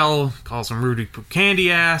hotel. Calls them Rudy Poop Candy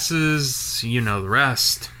asses. You know the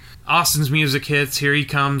rest. Austin's music hits. Here he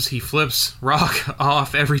comes. He flips Rock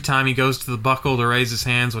off every time he goes to the buckle to raise his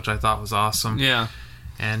hands, which I thought was awesome. Yeah.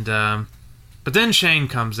 And but then Shane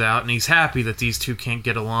comes out, and he's happy that these two can't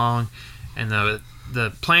get along. And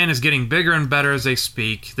the plan is getting bigger and better as they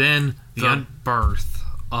speak. Then the birth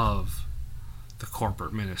of the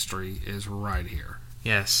Corporate Ministry is right here.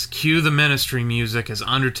 Yes. Cue the Ministry music as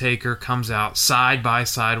Undertaker comes out side by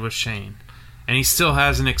side with Shane. And he still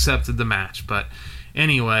hasn't accepted the match, but...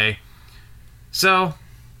 Anyway, so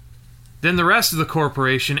then the rest of the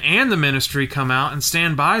corporation and the Ministry come out and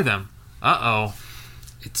stand by them. Uh-oh.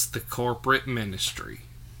 It's the Corporate Ministry.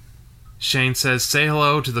 Shane says, say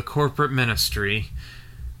hello to the Corporate Ministry.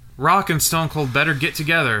 Rock and Stone Cold better get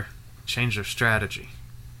together. Change their strategy.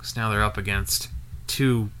 Because now they're up against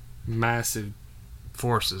two massive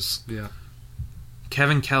forces. Yeah.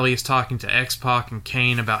 Kevin Kelly is talking to X-Pac and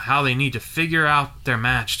Kane about how they need to figure out their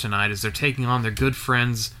match tonight as they're taking on their good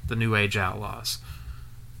friends, the New Age Outlaws.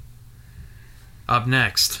 Up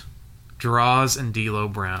next, Droz and D'Lo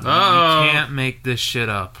Brown. Uh-oh. You can't make this shit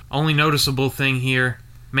up. Only noticeable thing here,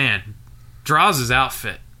 man, Droz's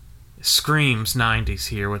outfit screams 90s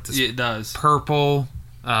here with this it does. purple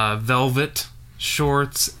velvet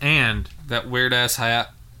shorts and that weird-ass hat.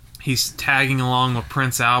 He's tagging along with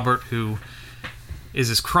Prince Albert, who is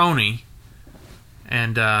his crony,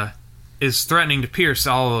 and is threatening to pierce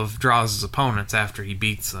all of Droz's opponents after he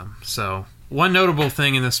beats them. So, one notable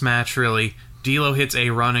thing in this match, really, D'Lo hits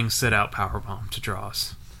a running sit-out powerbomb to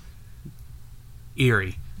Droz.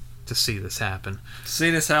 Eerie to see this happen.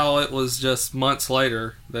 Seeing as how it was just months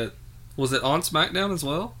later, that was it on SmackDown as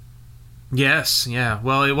well? Yes, yeah.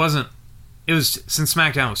 Well, it wasn't. It was, since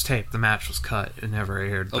SmackDown was taped, the match was cut. It never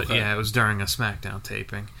aired. But okay. Yeah, it was during a SmackDown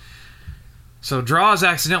taping. So Droz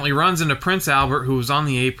accidentally runs into Prince Albert, who was on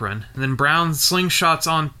the apron, and then Brown slingshots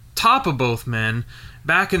on top of both men.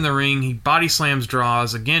 Back in the ring, he body slams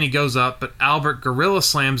Droz. Again, he goes up, but Albert gorilla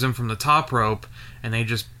slams him from the top rope, and they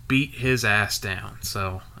just beat his ass down.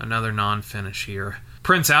 So, another non-finish here.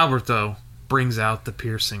 Prince Albert, though, brings out the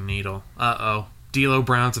piercing needle. Uh-oh. D'Lo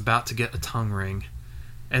Brown's about to get a tongue ring.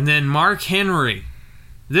 And then Mark Henry.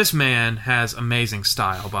 This man has amazing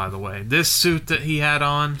style, by the way. This suit that he had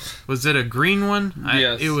on, was it a green one?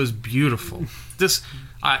 Yes. It was beautiful.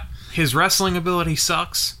 His wrestling ability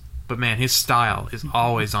sucks, but man, his style is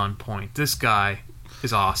always on point. This guy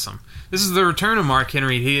is awesome. This is the return of Mark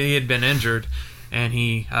Henry. He had been injured, and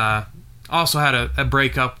he also had a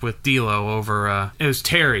breakup with D'Lo over, it was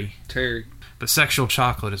Terry. But Sexual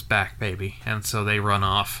Chocolate is back, baby. And so they run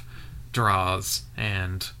off Droz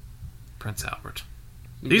and Prince Albert.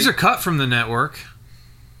 These are cut from the network,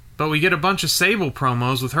 but we get a bunch of Sable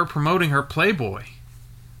promos with her promoting her Playboy.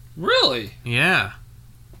 Really? Yeah.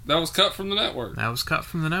 That was cut from the network? That was cut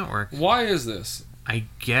from the network. Why is this? I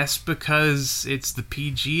guess because it's the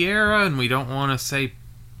PG era and we don't want to say...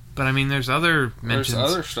 But I mean, there's other mentions.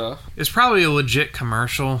 There's other stuff. It's probably a legit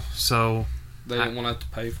commercial, so... They didn't want to have to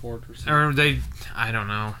pay for it or something? I don't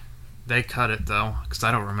know. They cut it, though, because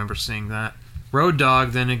I don't remember seeing that. Road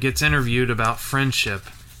Dogg then gets interviewed about friendship,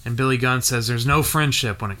 and Billy Gunn says there's no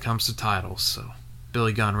friendship when it comes to titles, so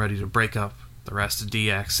Billy Gunn ready to break up the rest of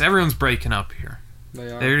DX. Everyone's breaking up here. They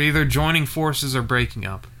are. They're either joining forces or breaking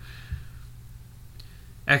up.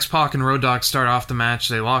 X-Pac and Road Dogg start off the match.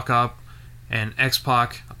 They lock up, and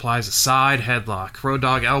X-Pac applies a side headlock. Road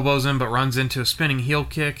Dogg elbows him, but runs into a spinning heel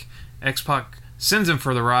kick. X-Pac sends him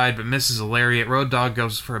for the ride, but misses a lariat. Road Dogg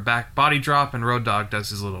goes for a back body drop, and Road Dogg does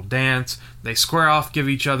his little dance. They square off, give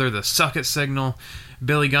each other the suck it signal.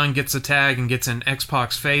 Billy Gunn gets a tag and gets in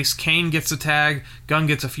X-Pac's face. Kane gets a tag. Gunn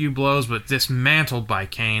gets a few blows, but dismantled by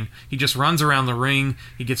Kane. He just runs around the ring.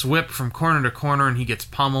 He gets whipped from corner to corner, and he gets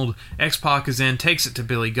pummeled. X-Pac is in, takes it to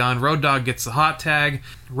Billy Gunn. Road Dogg gets the hot tag.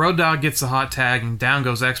 Road Dogg gets the hot tag, and down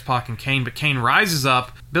goes X-Pac and Kane, but Kane rises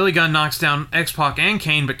up. Billy Gunn knocks down X-Pac and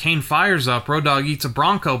Kane, but Kane fires up. Road Dogg eats a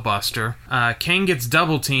Bronco Buster. Kane gets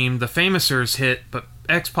double teamed. The Famousers hit, but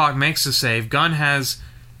X-Pac makes the save. Gunn has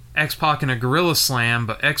X-Pac in a gorilla slam,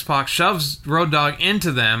 but X-Pac shoves Road Dogg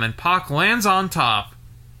into them, and Pac lands on top,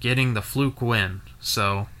 getting the fluke win.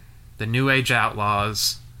 So, the New Age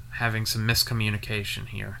Outlaws having some miscommunication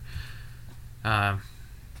here. The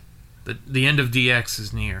end of DX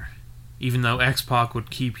is near, even though X-Pac would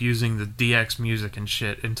keep using the DX music and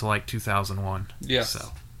shit until like 2001. Yes.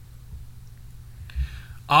 So.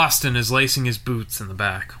 Austin is lacing his boots in the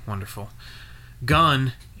back. Wonderful.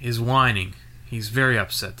 Gunn is whining. He's very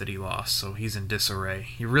upset that he lost, so he's in disarray.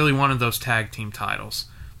 He really wanted those tag team titles.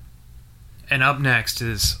 And up next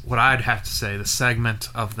is what I'd have to say the segment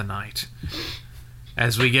of the night.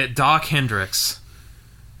 As we get Doc Hendricks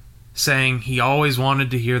saying he always wanted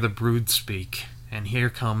to hear the Brood speak. And here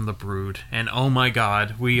come the Brood. And oh my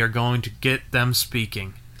god, we are going to get them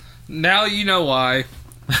speaking. Now you know why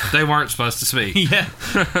they weren't supposed to speak. Yeah.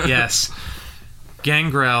 Yes.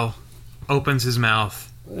 Gangrel opens his mouth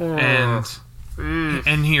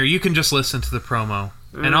and here, you can just listen to the promo.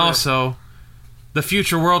 And also, the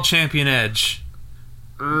future world champion Edge.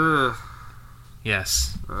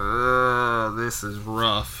 Yes. This is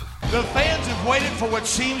rough. The fans have waited for what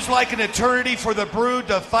seems like an eternity for the Brood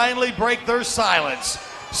to finally break their silence.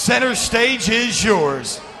 Center stage is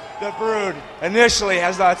yours. The Brood initially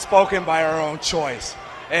has not spoken by our own choice.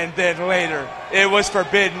 And then later, it was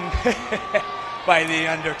forbidden by The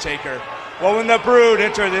Undertaker. Well, when the Brood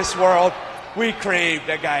enter this world, we crave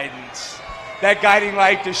the guidance. That guiding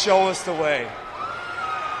light to show us the way.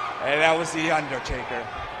 And that was The Undertaker.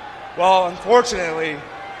 Well, unfortunately,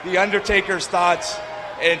 the Undertaker's thoughts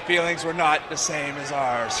and feelings were not the same as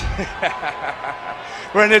ours.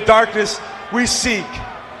 We're in the darkness, we seek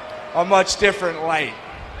a much different light.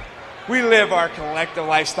 We live our collective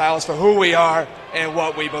lifestyles for who we are and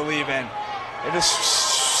what we believe in this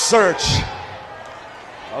search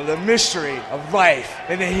of the mystery of life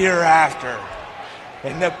and the hereafter.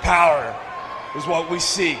 And the power is what we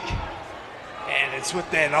seek. And it's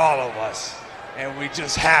within all of us. And we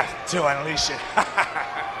just have to unleash it.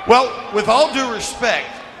 Well, with all due respect,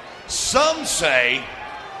 some say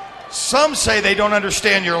they don't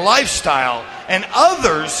understand your lifestyle, and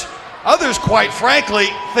others, quite frankly,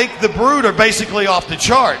 think the Brood are basically off the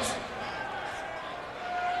charts.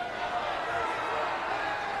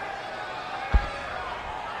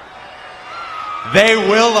 They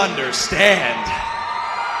will understand.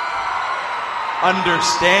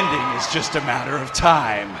 Understanding is just a matter of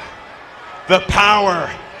time. The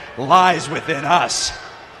power lies within us,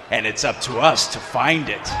 and it's up to us to find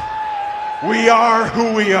it. We are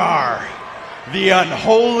who we are, the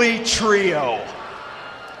unholy trio.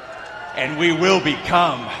 And we will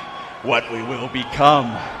become what we will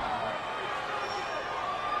become.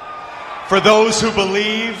 For those who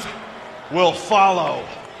believe, will follow.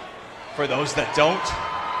 For those that don't,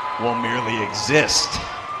 will merely exist.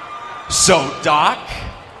 So, Doc,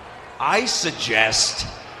 I suggest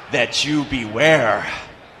that you beware.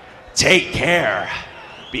 Take care,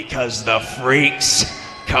 because the freaks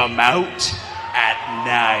come out at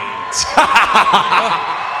night.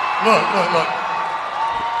 Look.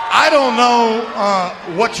 I don't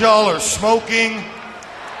know what y'all are smoking,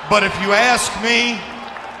 but if you ask me,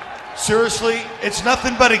 seriously, it's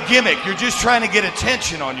nothing but a gimmick. You're just trying to get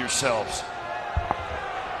attention on yourselves.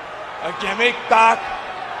 A gimmick, Doc?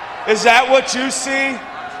 Is that what you see?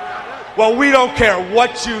 Well, we don't care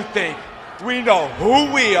what you think. We know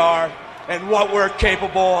who we are and what we're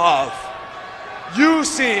capable of. You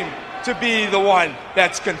seem to be the one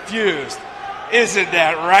that's confused. Isn't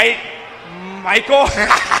that right, Michael?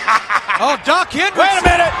 Oh, Doc Hendricks. Wait a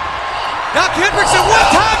minute. Doc Hendricks, at one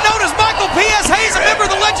time known as Michael P.S. Hayes, a member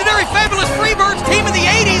of the legendary Fabulous Freebirds team in the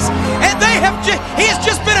 80s, and he has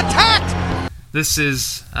just been attacked. This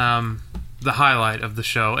is the highlight of the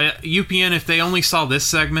show. UPN, if they only saw this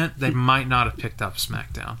segment, they might not have picked up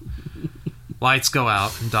SmackDown. Lights go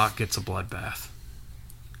out, and Doc gets a bloodbath.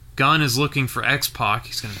 Gunn is looking for X-Pac.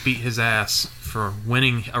 He's going to beat his ass for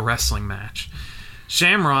winning a wrestling match.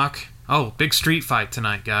 Shamrock, big street fight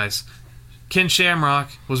tonight, guys. Ken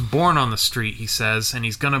Shamrock was born on the street, he says, and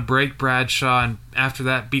he's going to break Bradshaw and after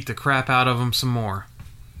that beat the crap out of him some more.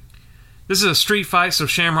 This is a street fight, so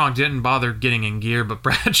Shamrock didn't bother getting in gear, but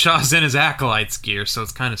Bradshaw's in his Acolyte's gear, so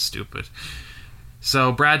it's kind of stupid.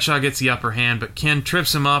 So Bradshaw gets the upper hand, but Ken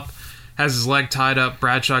trips him up, has his leg tied up.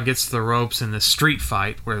 Bradshaw gets to the ropes in this street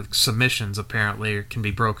fight, where submissions apparently can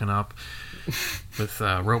be broken up with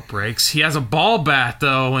rope breaks. He has a ball bat,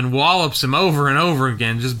 though, and wallops him over and over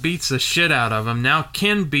again, just beats the shit out of him. Now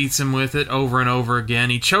Ken beats him with it over and over again.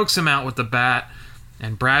 He chokes him out with the bat,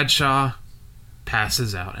 and Bradshaw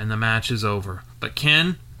passes out, and the match is over. But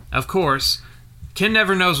Ken, of course, Ken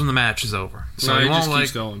never knows when the match is over. So he just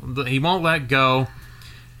keeps going. He won't let go.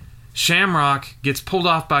 Shamrock gets pulled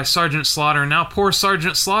off by Sergeant Slaughter, and now poor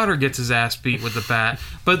Sergeant Slaughter gets his ass beat with the bat.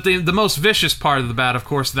 But the most vicious part of the bat, of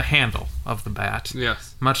course, the handle of the bat.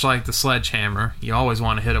 Yes. Much like the sledgehammer, you always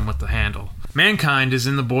want to hit him with the handle. Mankind is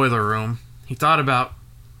in the boiler room. He thought about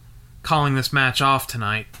calling this match off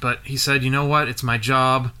tonight, but he said, you know what, it's my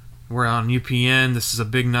job. We're on UPN. This is a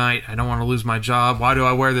big night. I don't want to lose my job. Why do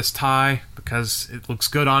I wear this tie? Because it looks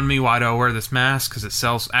good on me. Why do I wear this mask? Because it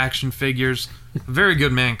sells action figures. A very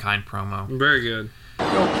good Mankind promo. Very good.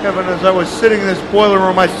 Kevin, as I was sitting in this boiler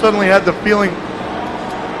room, I suddenly had the feeling,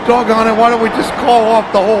 doggone it, why don't we just call off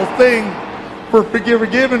the whole thing for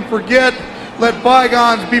forgive and forget, let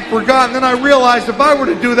bygones be forgotten. Then I realized if I were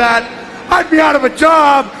to do that, I'd be out of a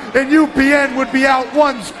job, and UPN would be out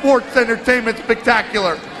one sports entertainment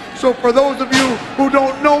spectacular. So for those of you who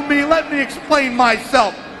don't know me, let me explain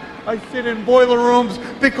myself. I sit in boiler rooms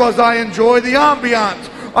because I enjoy the ambiance.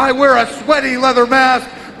 I wear a sweaty leather mask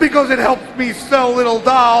because it helps me sell little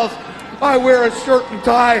dolls. I wear a shirt and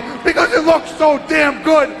tie because it looks so damn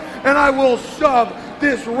good. And I will shove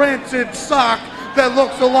this rancid sock that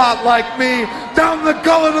looks a lot like me down the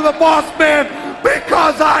gullet of the boss man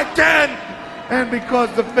because I can. And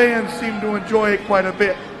because the fans seem to enjoy it quite a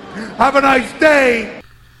bit. Have a nice day.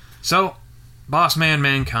 So, Boss Man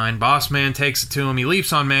Mankind. Boss Man takes it to him. He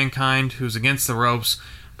leaps on Mankind, who's against the ropes.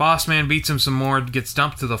 Boss Man beats him some more, gets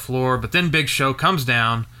dumped to the floor, but then Big Show comes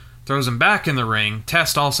down, throws him back in the ring.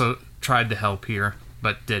 Test also tried to help here.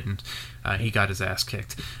 but didn't. He got his ass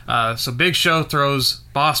kicked. So Big Show throws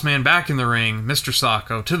Boss Man back in the ring, Mr.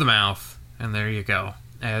 Sacco, to the mouth, and there you go.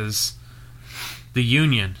 As the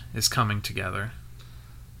Union is coming together.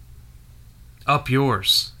 Up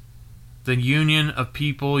yours. The Union of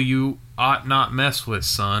People You Ought Not Mess With,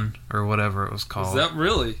 Son, or whatever it was called. Is that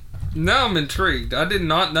really? Now I'm intrigued. I did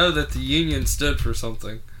not know that the Union stood for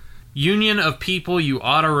something. Union of People You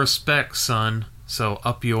Oughta Respect, Son, so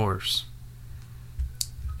up yours.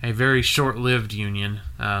 A very short-lived union,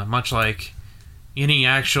 much like any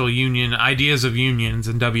actual union, ideas of unions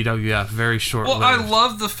in WWF, very short-lived. Well, I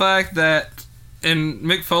love the fact that, and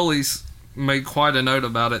Mick Foley's made quite a note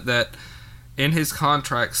about it, that in his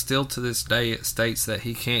contract, still to this day, it states that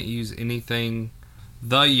he can't use anything,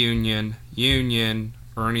 the union,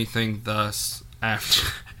 or anything thus after.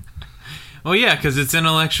 Well, yeah, because it's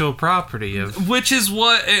intellectual property. Which is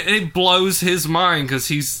what, it blows his mind, because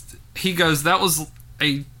he goes, that was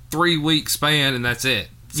a 3-week span, and that's it.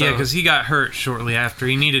 So, yeah, because he got hurt shortly after.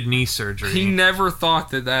 He needed knee surgery. He never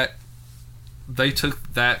thought that they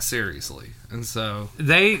took that seriously. And so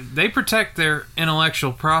they protect their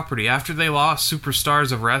intellectual property. After they lost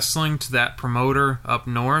Superstars of Wrestling to that promoter up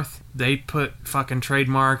north, they put fucking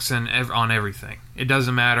trademarks on everything. It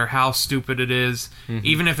doesn't matter how stupid it is. Mm-hmm.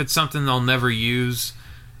 Even if it's something they'll never use,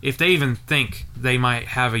 if they even think they might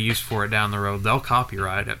have a use for it down the road, they'll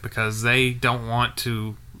copyright it because they don't want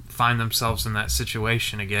to find themselves in that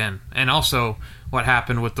situation again. And also what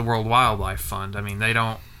happened with the World Wildlife Fund. I mean, they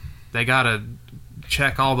gotta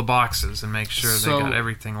check all the boxes and make sure they got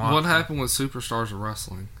everything locked. What happened with Superstars of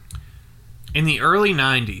Wrestling? In the early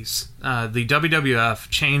 90s, the WWF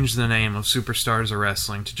changed the name of Superstars of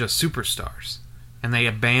Wrestling to just Superstars. And they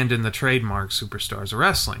abandoned the trademark Superstars of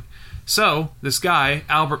Wrestling. So, this guy,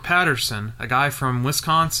 Albert Patterson, a guy from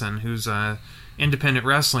Wisconsin who's an independent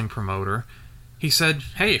wrestling promoter, he said,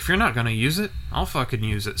 hey, if you're not going to use it, I'll fucking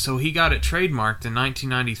use it. So he got it trademarked in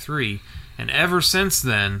 1993. And ever since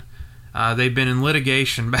then, they've been in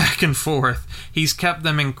litigation back and forth. He's kept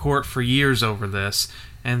them in court for years over this.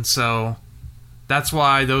 And so that's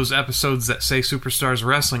why those episodes that say Superstars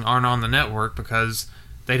Wrestling aren't on the network, because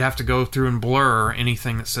they'd have to go through and blur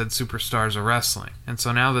anything that said Superstars of Wrestling. And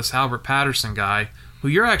so now this Albert Patterson guy, who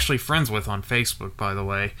you're actually friends with on Facebook, by the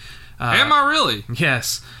way. Am I really?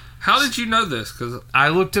 Yes. How did you know this? Because I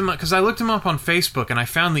looked him up on Facebook, and I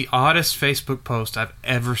found the oddest Facebook post I've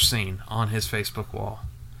ever seen on his Facebook wall.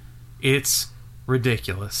 It's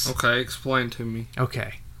ridiculous. Okay, explain to me.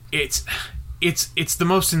 Okay. It's the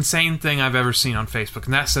most insane thing I've ever seen on Facebook,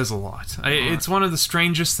 and that says a lot. It's one of the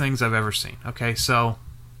strangest things I've ever seen. Okay, so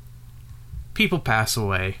people pass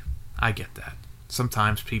away. I get that.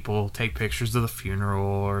 Sometimes people take pictures of the funeral,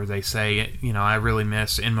 or they say, I really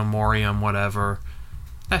miss in memoriam, whatever.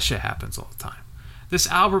 That shit happens all the time. This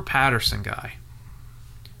Albert Patterson guy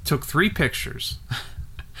took 3 pictures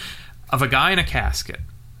of a guy in a casket.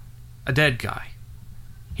 A dead guy.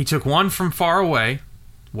 He took one from far away,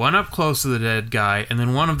 one up close to the dead guy, and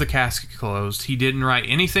then one of the casket closed. He didn't write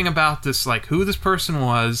anything about this, like who this person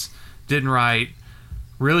was. Didn't write,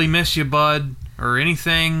 really miss you, bud, or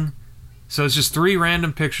anything. So it's just 3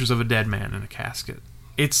 random pictures of a dead man in a casket.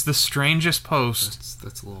 It's the strangest post.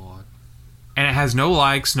 That's a little odd. And it has no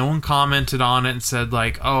likes. No one commented on it and said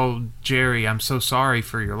like, oh, Jerry, I'm so sorry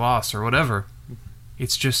for your loss, or whatever.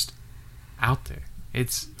 It's just out there.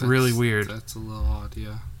 That's really weird. That's a little odd,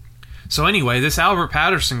 yeah. So anyway, this Albert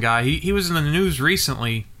Patterson guy, he was in the news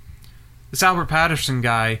recently. This Albert Patterson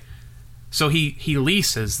guy, so he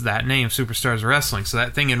leases that name, Superstars of Wrestling. So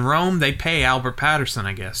that thing in Rome, they pay Albert Patterson,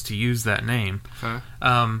 I guess, to use that name. Okay.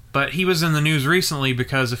 But he was in the news recently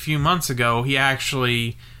because a few months ago, he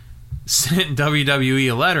actually sent WWE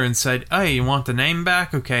a letter and said, hey, you want the name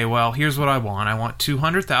back? Okay, well, here's what I want. I want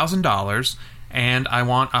 $200,000, and I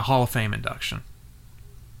want a Hall of Fame induction.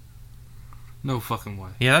 No fucking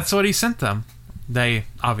way. Yeah, that's what he sent them. They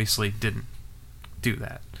obviously didn't do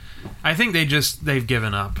that. I think they've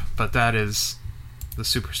given up, but that is the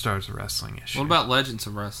Superstars of Wrestling issue. What about Legends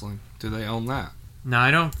of Wrestling? Do they own that? No,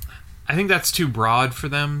 I don't. I think that's too broad for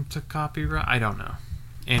them to copyright. I don't know.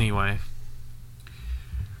 Anyway.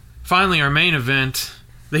 Finally, our main event.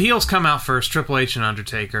 The heels come out first, Triple H and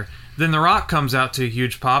Undertaker. Then The Rock comes out to a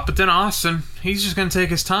huge pop, but then Austin, he's just going to take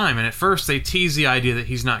his time. And at first, they tease the idea that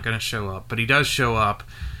he's not going to show up, but he does show up.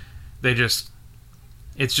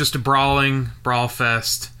 It's just a brawl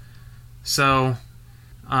fest. So,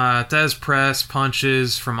 Thesz press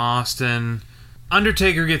punches from Austin.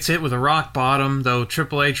 Undertaker gets hit with a rock bottom, though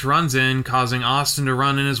Triple H runs in, causing Austin to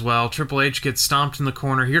run in as well. Triple H gets stomped in the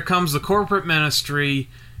corner. Here comes the Corporate Ministry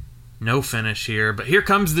No finish here, but here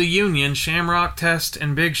comes the Union, Shamrock, Test,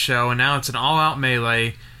 and Big Show, and now it's an all-out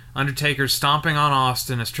melee. Undertaker's stomping on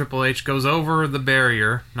Austin as Triple H goes over the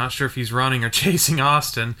barrier. Not sure if he's running or chasing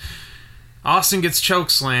Austin. Austin gets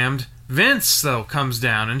chokeslammed. Vince, though, comes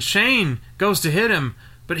down, and Shane goes to hit him,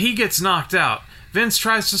 but he gets knocked out. Vince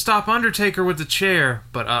tries to stop Undertaker with the chair,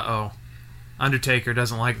 but uh-oh. Undertaker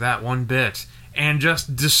doesn't like that one bit, and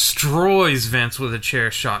just destroys Vince with a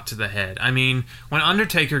chair shot to the head. I mean, when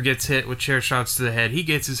Undertaker gets hit with chair shots to the head, he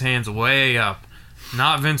gets his hands way up.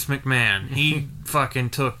 Not Vince McMahon. He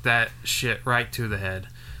fucking took that shit right to the head.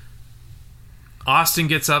 Austin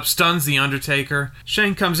gets up, stuns the Undertaker.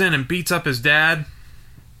 Shane comes in and beats up his dad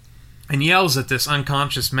and yells at this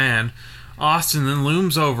unconscious man. Austin then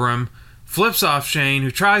looms over him, flips off Shane,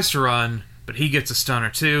 who tries to run, but he gets a stunner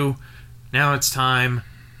too. Now it's time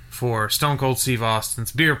for Stone Cold Steve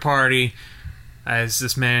Austin's beer party, as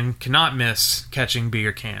this man cannot miss catching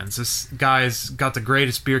beer cans. This guy's got the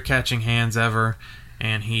greatest beer catching hands ever,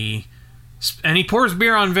 and he pours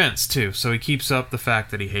beer on Vince too, so he keeps up the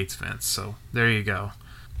fact that he hates Vince. So there you go.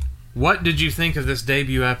 What did you think of this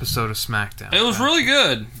debut episode of SmackDown? It was really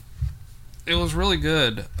good. It was really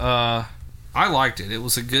good. I liked it. It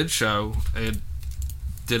was a good show. It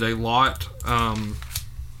did a lot.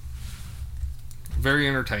 Very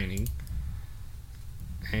entertaining.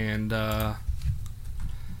 And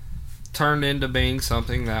turned into being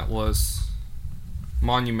something that was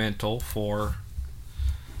monumental for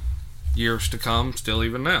years to come, still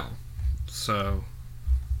even now. So,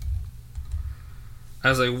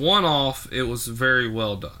 as a one-off, it was very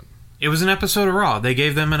well done. It was an episode of Raw. They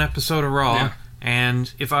gave them an episode of Raw, yeah.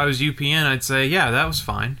 And if I was UPN, I'd say, yeah, that was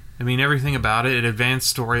fine. I mean, everything about it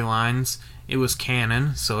advanced storylines. It was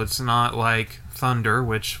canon, so it's not like Thunder,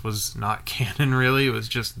 which was not canon really. It was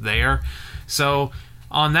just there. So,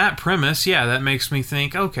 on that premise, yeah, that makes me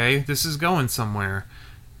think, okay, this is going somewhere.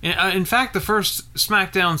 In fact, the first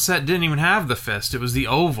SmackDown set didn't even have the fist. It was the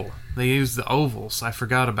oval. They used the ovals. I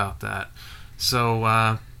forgot about that.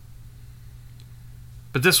 So,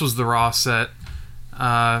 but this was the Raw set.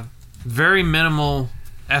 Very minimal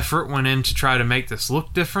effort went in to try to make this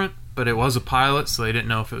look different, but it was a pilot, so they didn't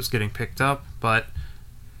know if it was getting picked up. But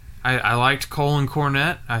I liked Cole and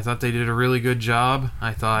Cornette. I thought they did a really good job.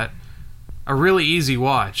 I thought a really easy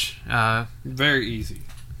watch. Very easy.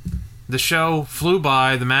 The show flew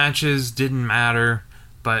by. The matches didn't matter,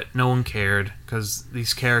 but no one cared because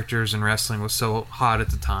these characters in wrestling was so hot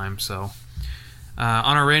at the time. So,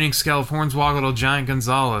 on a rating scale of Hornswoggle to Giant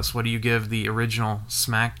Gonzalez, what do you give the original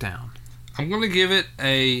SmackDown? I'm going to give it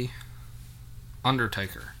a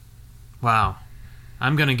Undertaker. Wow.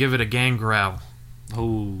 I'm going to give it a Gangrel.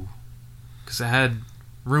 Ooh. Because it had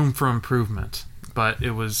room for improvement, but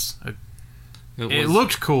it was... It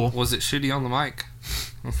looked cool. Was it shitty on the mic?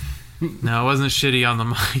 No, it wasn't shitty on the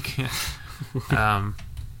mic.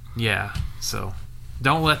 Yeah, so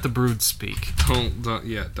don't let the Brood speak. Don't.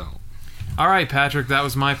 All right, Patrick, that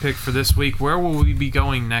was my pick for this week. Where will we be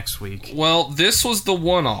going next week? Well, this was the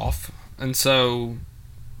one-off, and so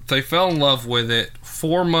they fell in love with it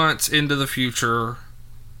 4 months into the future.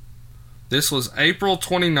 This was April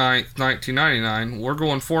 29th, 1999. We're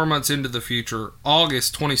going 4 months into the future,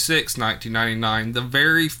 August 26th, 1999. The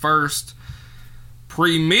very first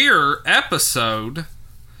premiere episode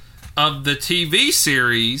of the TV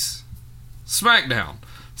series SmackDown.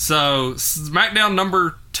 So, SmackDown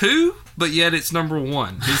number 2, but yet it's number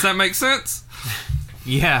 1. Does that make sense?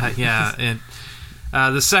 Yeah.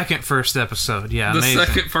 The first episode, yeah.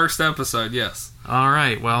 The first episode, yes. All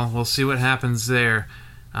right, well, we'll see what happens there.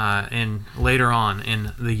 Later on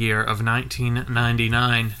in the year of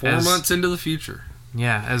 1999. 4 months into the future.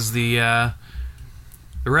 Yeah, as the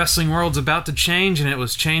wrestling world's about to change, and it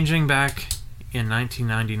was changing back in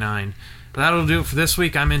 1999. But that'll do it for this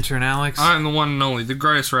week. I'm intern Alex. I'm the one and only, the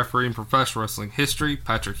greatest referee in professional wrestling history,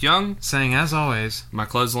 Patrick Young. Saying, as always, my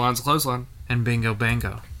clothesline's a clothesline. And bingo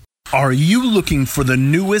bango. Are you looking for the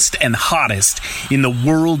newest and hottest in the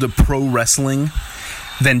world of pro wrestling?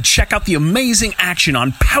 Then check out the amazing action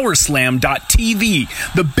on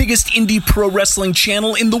Powerslam.tv, the biggest indie pro wrestling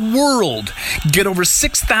channel in the world. Get over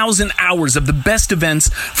 6,000 hours of the best events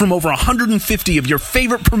from over 150 of your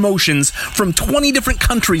favorite promotions from 20 different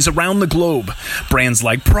countries around the globe. Brands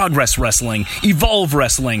like Progress Wrestling, Evolve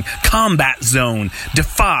Wrestling, Combat Zone,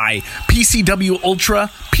 Defy, PCW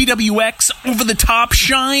Ultra, PWX, Over the Top,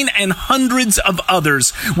 Shine, and hundreds of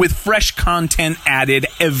others with fresh content added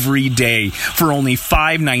every day for only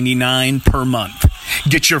 $5.99 per month.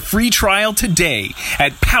 Get your free trial today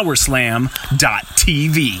at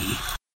Powerslam.tv.